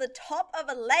this from the top of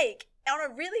a lake on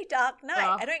a really dark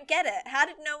night? I don't get it. How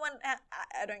did no one...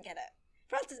 I don't get it.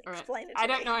 Frances, explain it to me. I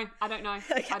don't know.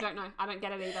 Okay. I don't know. I don't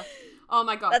get it either. Oh,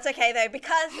 my God. That's okay, though,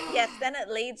 because, yes, then it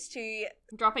leads to...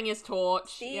 dropping his torch.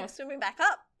 Steve swimming back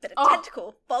up, but a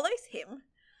tentacle follows him.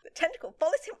 The tentacle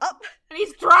follows him up. And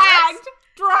he's dragged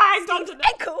onto the...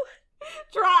 ankle.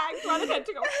 Dragged by the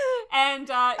tentacle. And,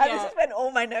 this is when all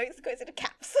my notes goes into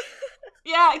caps.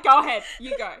 Yeah, go ahead.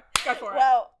 You go. Go for it.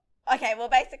 Well,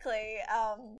 basically,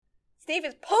 Steve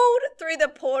is pulled through the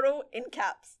portal in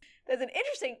caps. There's an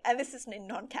interesting, and this isn't in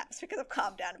non-caps because I've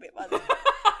calmed down a bit by this.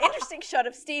 Interesting shot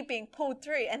of Steve being pulled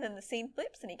through, and then the scene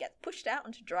flips and he gets pushed out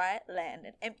onto dry land,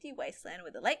 an empty wasteland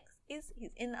where the lake is. He's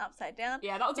in the upside down.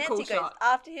 Yeah, that was Nancy a cool shot. Nancy goes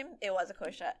after him. It was a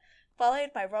cool shot.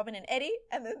 Followed by Robin and Eddie,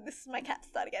 and then this is my cat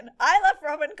start again. I love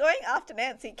Robin going after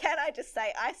Nancy. Can I just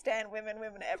say I stand women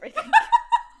everything.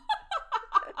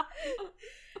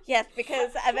 Yes,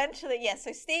 because eventually,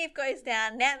 so Steve goes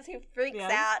down, Nancy freaks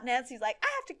out, Nancy's like, I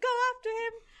have to go after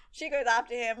him. She goes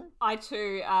after him. I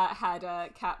too had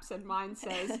caps, and mine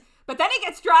says, but then he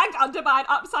gets dragged under by an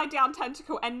upside down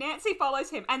tentacle, and Nancy follows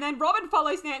him, and then Robin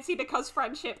follows Nancy because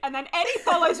friendship, and then Eddie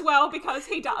follows well because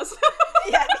he does.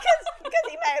 Yeah, because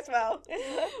he may as well.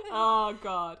 Oh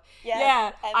God.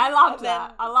 Yeah, I loved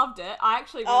that. I loved it. I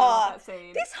actually really loved that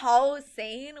scene. This whole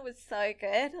scene was so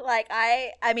good. Like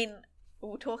I mean,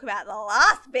 we'll talk about the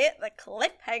last bit, the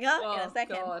cliffhanger, in a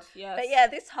second. God, yes. But yeah,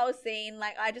 this whole scene,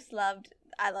 like I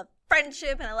love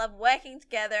friendship, and I love working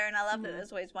together, and I love that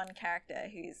there's always one character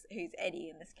who's Eddie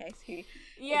in this case, who is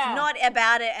not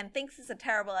about it and thinks it's a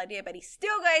terrible idea, but he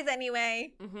still goes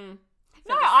anyway. Mm-hmm.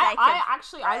 No,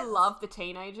 I love the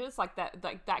teenagers, like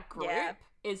that group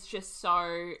is just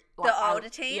so like, the older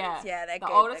teens, they're good.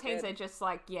 The older teens are just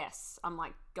like, yes, I'm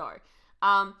like, go.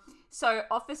 So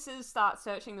officers start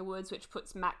searching the woods, which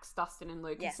puts Max, Dustin, and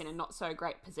Lucas in a not so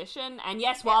great position. And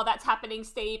yes, while that's happening,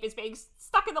 Steve is being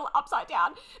stuck in the upside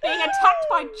down, being attacked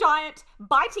by giant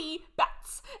bitey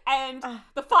bats. And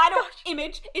the final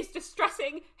image is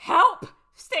distressing. Help!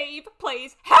 Steve,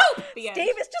 please help! The end.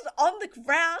 Steve is just on the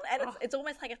ground, and it's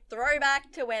almost like a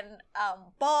throwback to when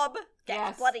Bob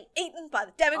gets bloody eaten by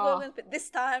the Demogorgons, but this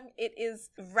time it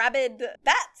is rabid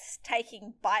bats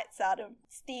taking bites out of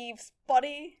Steve's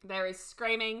body. There is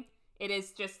screaming. It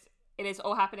is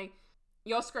all happening.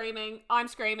 You're screaming. I'm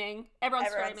screaming.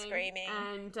 Everyone's screaming.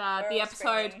 And the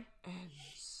episode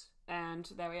ends. And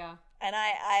there we are. And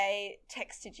I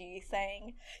texted you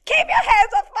saying, "Keep your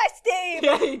hands off my Steve!"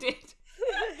 Yeah, you did.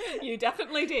 You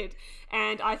definitely did.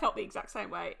 And I felt the exact same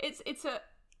way. It's hectic.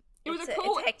 It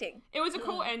was a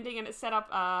cool ending, and it set up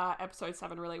episode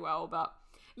 7 really well. But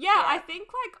yeah, I think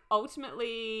like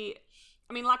ultimately,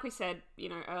 I mean, like we said,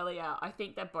 earlier, I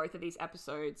think that both of these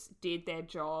episodes did their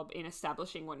job in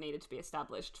establishing what needed to be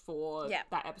established for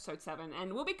that episode 7.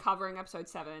 And we'll be covering episode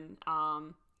 7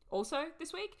 also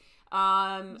this week.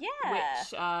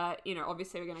 Which,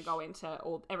 obviously we're going to go into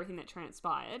everything that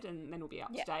transpired, and then we'll be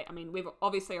up to date. I mean, we've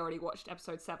obviously already watched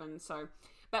episode 7, so...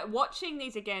 But watching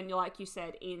these again, like you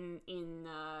said, in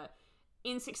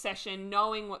succession,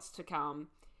 knowing what's to come,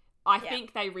 I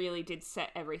think they really did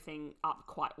set everything up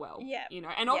quite well. Yeah.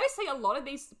 And obviously a lot of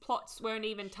these plots weren't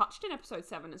even touched in episode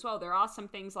 7 as well. There are some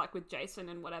things like with Jason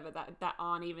and whatever that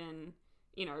aren't even,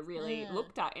 really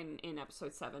looked at in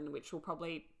episode 7, which we'll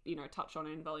probably, touch on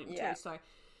in volume 2. So,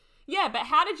 yeah, but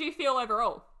how did you feel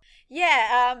overall?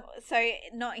 Yeah, so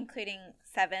not including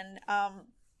 7,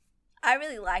 I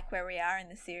really like where we are in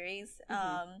the series.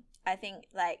 I think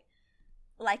like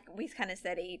we kind of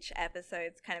said, each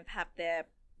episodes kind of have their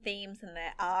themes and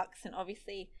their arcs, and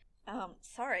obviously,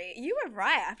 sorry, you were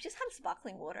right. I've just had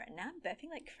sparkling water and now I'm burping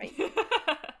like crazy.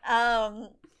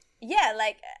 Yeah,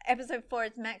 like episode 4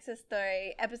 is Max's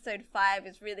story. Episode 5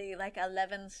 is really like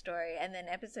Eleven's story, and then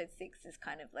episode 6 is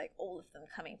kind of like all of them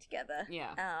coming together.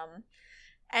 Yeah.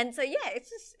 And so yeah,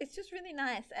 it's just really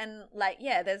nice, and like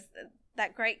there's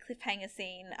that great cliffhanger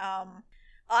scene.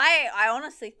 I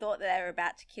honestly thought that they were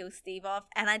about to kill Steve off,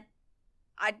 and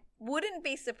I wouldn't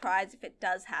be surprised if it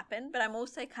does happen, but I'm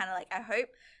also kind of like, I hope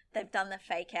they've done the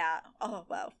fake out. Oh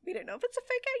well, we don't know if it's a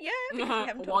fake out yet because we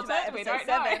haven't talked about episode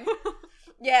 7.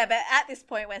 Yeah, but at this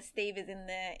point where Steve is in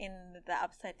the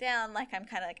upside down, like I'm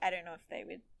kind of like, I don't know if they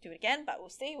would do it again, but we'll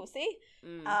see.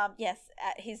 Yes,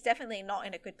 he's definitely not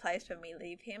in a good place when we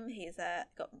leave him. He's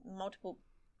got multiple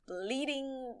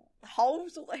bleeding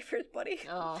holes all over his body.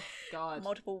 Oh god.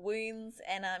 Multiple wounds,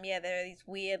 and there are these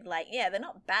weird, like, they're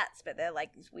not bats, but they're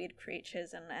like these weird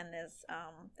creatures, and there's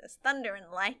thunder and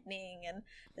lightning, and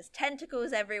there's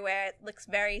tentacles everywhere. It looks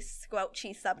very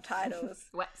squelchy subtitles.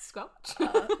 Wet squelch.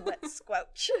 Wet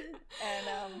squelch. And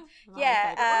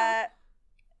I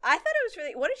thought it was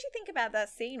really... What did you think about that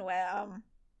scene where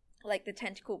like the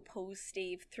tentacle pulls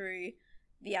Steve through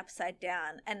the upside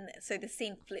down, and so the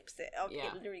scene flips it.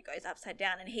 It literally goes upside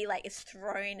down, and he like is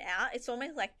thrown out. It's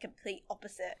almost like complete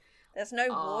opposite. There's no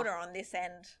water on this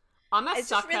end. It's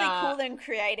sucker. Just really cool and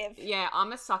creative. Yeah,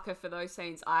 I'm a sucker for those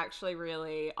scenes. I actually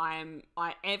really,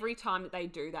 every time that they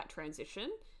do that transition,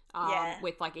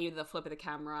 with like either the flip of the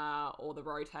camera or the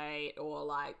rotate, or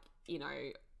like,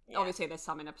 obviously there's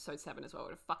some in episode 7 as well.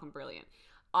 It's fucking brilliant.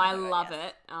 I love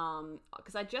it.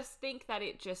 Because I just think that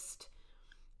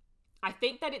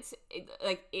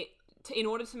in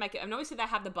order to make it, and obviously they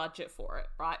have the budget for it,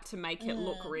 right, to make it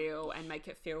look real and make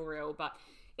it feel real, but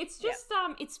it's just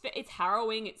it's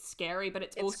harrowing, it's scary, but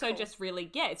it's also cool. Just really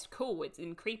it's cool, it's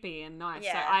creepy and nice.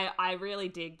 So I really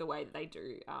dig the way that they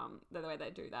do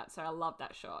that. So I love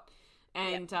that shot,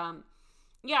 and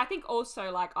I think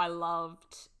also like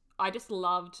I just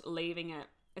loved leaving it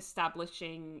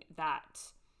establishing that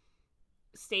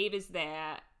Steve is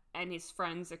there and his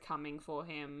friends are coming for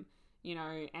him.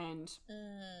 And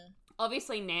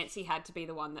obviously Nancy had to be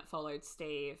the one that followed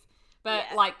Steve. But,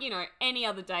 any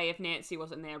other day, if Nancy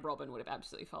wasn't there, Robin would have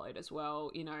absolutely followed as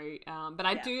well, But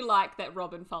I do like that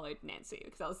Robin followed Nancy,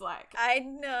 because I was like... I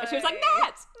know. And she was like,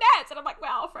 Nats! And I'm like,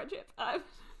 wow, friendship.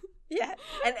 Yeah.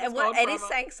 And what Eddie's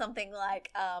saying something like...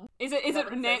 Is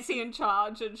it Nancy in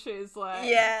charge? And she's like...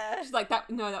 Yeah. She's like, that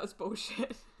was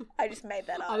bullshit. I just made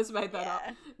that up.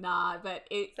 Nah, but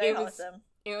it was... Awesome.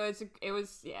 It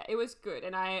was good,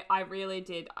 and I really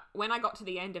did. When I got to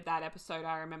the end of that episode,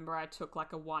 I remember I took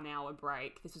like a 1 hour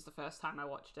break. This was the first time I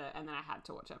watched it, and then I had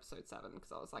to watch episode 7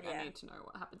 because I was like, I need to know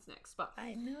what happens next. But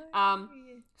I know.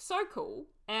 So cool,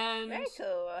 and very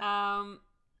cool.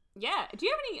 Yeah. Do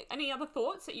you have any other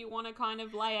thoughts that you want to kind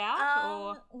of lay out?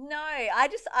 Or no,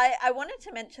 I wanted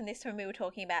to mention this when we were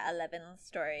talking about Eleven's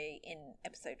story in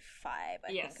episode 5. I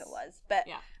think it was, but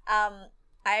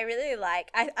I really like,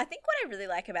 I think what I really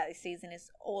like about this season is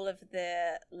all of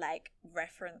the, like,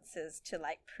 references to,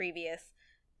 like, previous,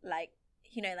 like,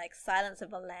 like Silence of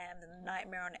the Lambs and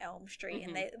Nightmare on Elm Street.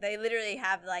 Mm-hmm. And they literally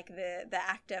have, like, the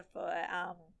actor for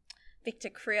Victor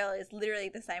Creel is literally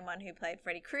the same one who played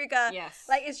Freddy Krueger. Yes.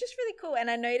 Like, it's just really cool. And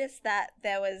I noticed that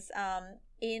there was,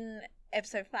 in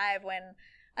episode 5, when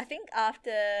I think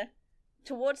after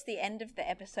towards the end of the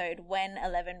episode, when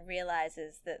 11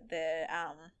 realizes that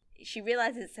she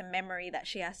realizes it's a memory that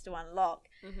she has to unlock,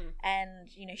 and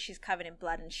she's covered in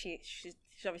blood, and she's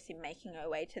obviously making her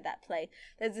way to that place.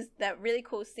 There's that really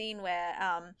cool scene where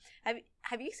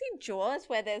have you seen Jaws,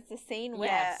 where there's the scene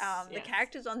where the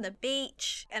character's on the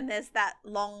beach, and there's that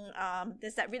long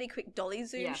there's that really quick dolly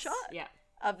zoom shot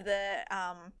of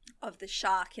the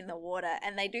shark in the water,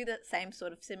 and they do that same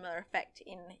sort of similar effect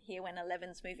in here when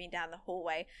 11's moving down the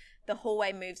hallway. The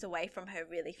hallway moves away from her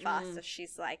really fast, so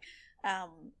she's like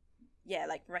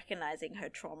like recognizing her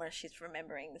trauma. She's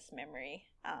remembering this memory.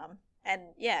 And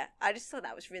I just thought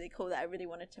that was really cool, that I really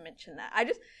wanted to mention that.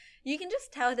 You can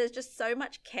just tell there's just so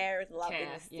much care and love in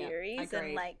this series.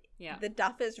 And the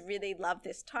Duffers really love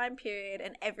this time period,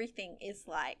 and everything is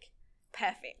like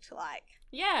perfect. Like,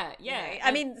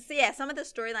 I mean, some of the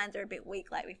storylines are a bit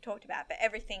weak, like we've talked about, but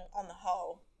everything on the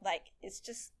whole, like, it's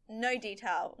just no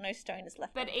detail, no stone is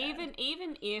left unturned. But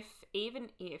even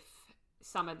if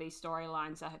some of these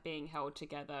storylines are being held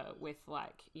together with,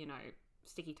 like,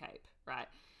 sticky tape, right?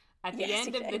 At the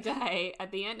end of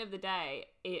the day,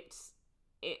 it's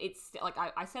like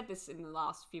I said this in the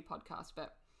last few podcasts,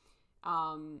 but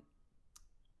in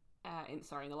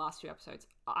the last few episodes,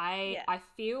 I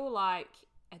feel like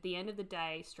at the end of the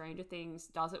day, Stranger Things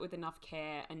does it with enough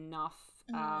care, enough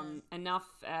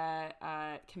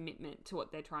commitment to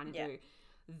what they're trying to do,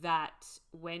 that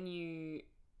when you're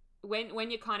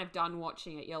kind of done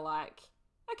watching it, you're like,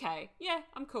 okay,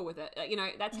 I'm cool with it.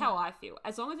 That's how I feel.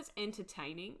 As long as it's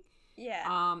entertaining,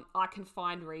 I can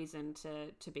find reason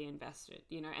to be invested,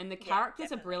 and the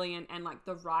characters are brilliant, and like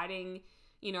the writing,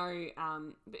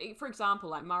 for example,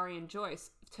 like Murray and Joyce,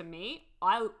 to me,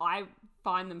 I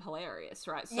find them hilarious,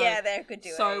 right? So, they're a good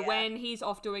duo. So when he's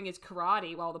off doing his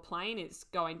karate while the plane is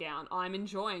going down, I'm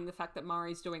enjoying the fact that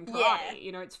Murray's doing karate.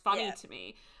 It's funny to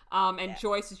me. And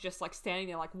Joyce is just like standing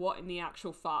there like, what in the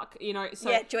actual fuck?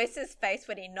 So Joyce's face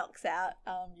when he knocks out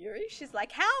Yuri, she's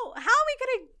like, how are we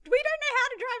don't know how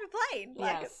to drive a plane.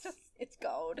 Like, it's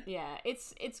gold. Yeah,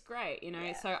 it's great,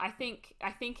 So I think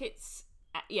it's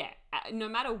no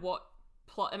matter what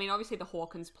plot, I mean, obviously the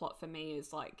Hawkins plot for me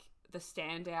is like the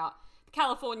standout. The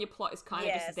California plot is kind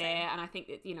of just there, and I think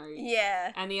that,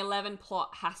 and the 11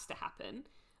 plot has to happen.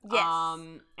 Yes.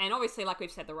 And obviously, like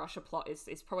we've said, the Russia plot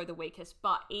is probably the weakest,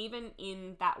 but even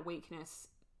in that weakness,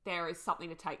 there is something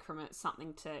to take from it,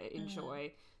 something to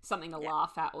enjoy, something to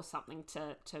laugh at, or something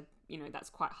to that's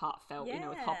quite heartfout,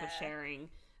 with Hopper sharing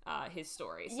his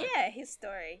story. So. Yeah, his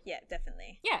story. Yeah,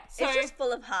 definitely. Yeah, so it's just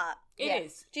full of heart. It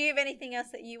is. Do you have anything else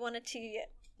that you wanted to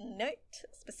note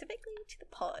specifically to the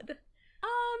pod?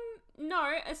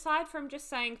 No, aside from just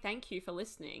saying thank you for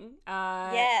listening.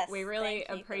 We really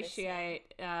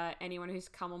appreciate anyone who's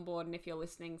come on board, and if you're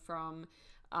listening from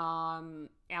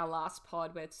our last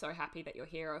pod, we're so happy that you're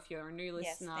here. Or if you're a new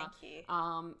listener, thank you.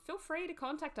 Feel free to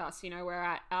contact us. We're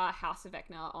at House of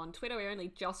Vecna on Twitter. We only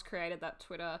just created that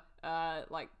Twitter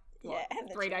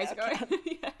 3 days ago.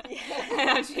 And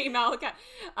our Gmail account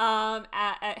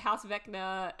at House of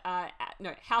Vecna,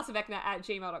 House of Vecna at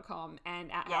gmail.com,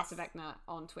 and at House of Vecna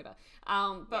on Twitter.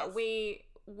 But we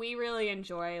really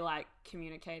enjoy like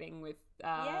communicating with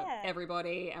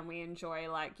everybody, and we enjoy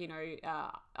like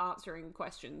answering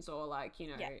questions, or like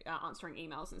answering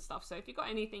emails and stuff. So if you've got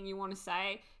anything you want to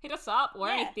say, hit us up, or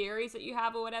any theories that you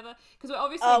have or whatever, because we're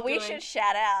obviously we should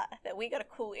shout out that we got a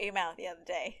cool email the other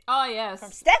day. Oh yes,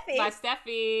 from Steffi. By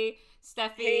Steffi,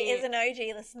 who is an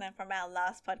OG listener from our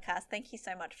last podcast. Thank you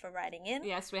so much for writing in.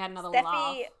 Yes, we had another Steffi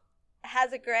laugh.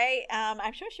 Has a great,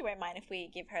 I'm sure she won't mind if we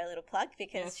give her a little plug,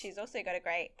 because she's also got a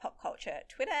great pop culture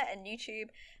Twitter and YouTube.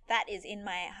 That is, in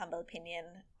my humble opinion,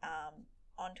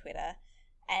 on Twitter.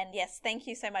 And yes, thank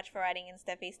you so much for writing in,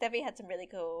 Steffi. Steffi had some really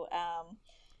cool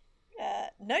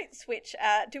notes, which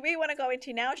do we want to go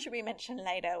into now, or should we mention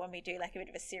later when we do like a bit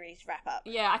of a series wrap up?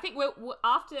 Yeah, I think we'll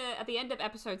at the end of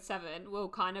episode 7, we'll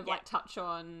kind of like touch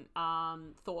on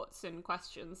thoughts and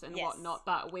questions and whatnot,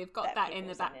 but we've got that in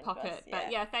the back pocket.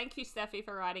 But thank you, Steffi,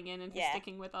 for writing in and for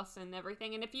sticking with us and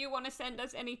everything. And if you want to send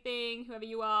us anything, whoever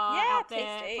you are out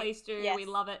there, please do. We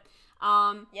love it.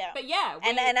 But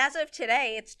and as of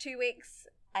today, it's 2 weeks.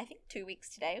 I think 2 weeks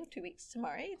today or 2 weeks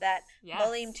tomorrow that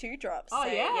Volume 2 drops. Oh,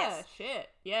 so, shit.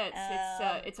 Yeah,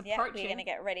 it's approaching. We're going to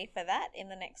get ready for that in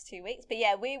the next 2 weeks. But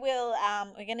we will,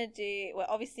 we're going to do, well,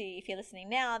 obviously, if you're listening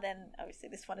now, then obviously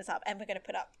this one is up, and we're going to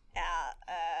put up our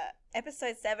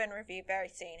episode 7 review very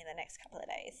soon in the next couple of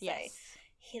days. Yes.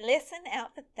 So listen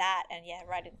out for that, and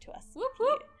write it to us. Whoop,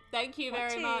 whoop. Thank you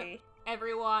very much,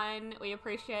 everyone. We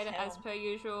appreciate it as per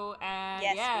usual. And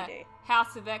we do.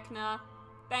 House of Vecna.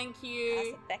 Thank you. House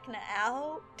of Vecna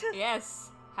out.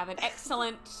 Yes. Have an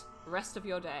excellent rest of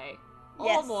your day.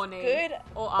 Yes, Or morning. good.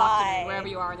 Or Bye. afternoon, wherever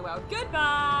you are in the world.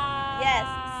 Goodbye. Yes.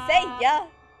 See ya.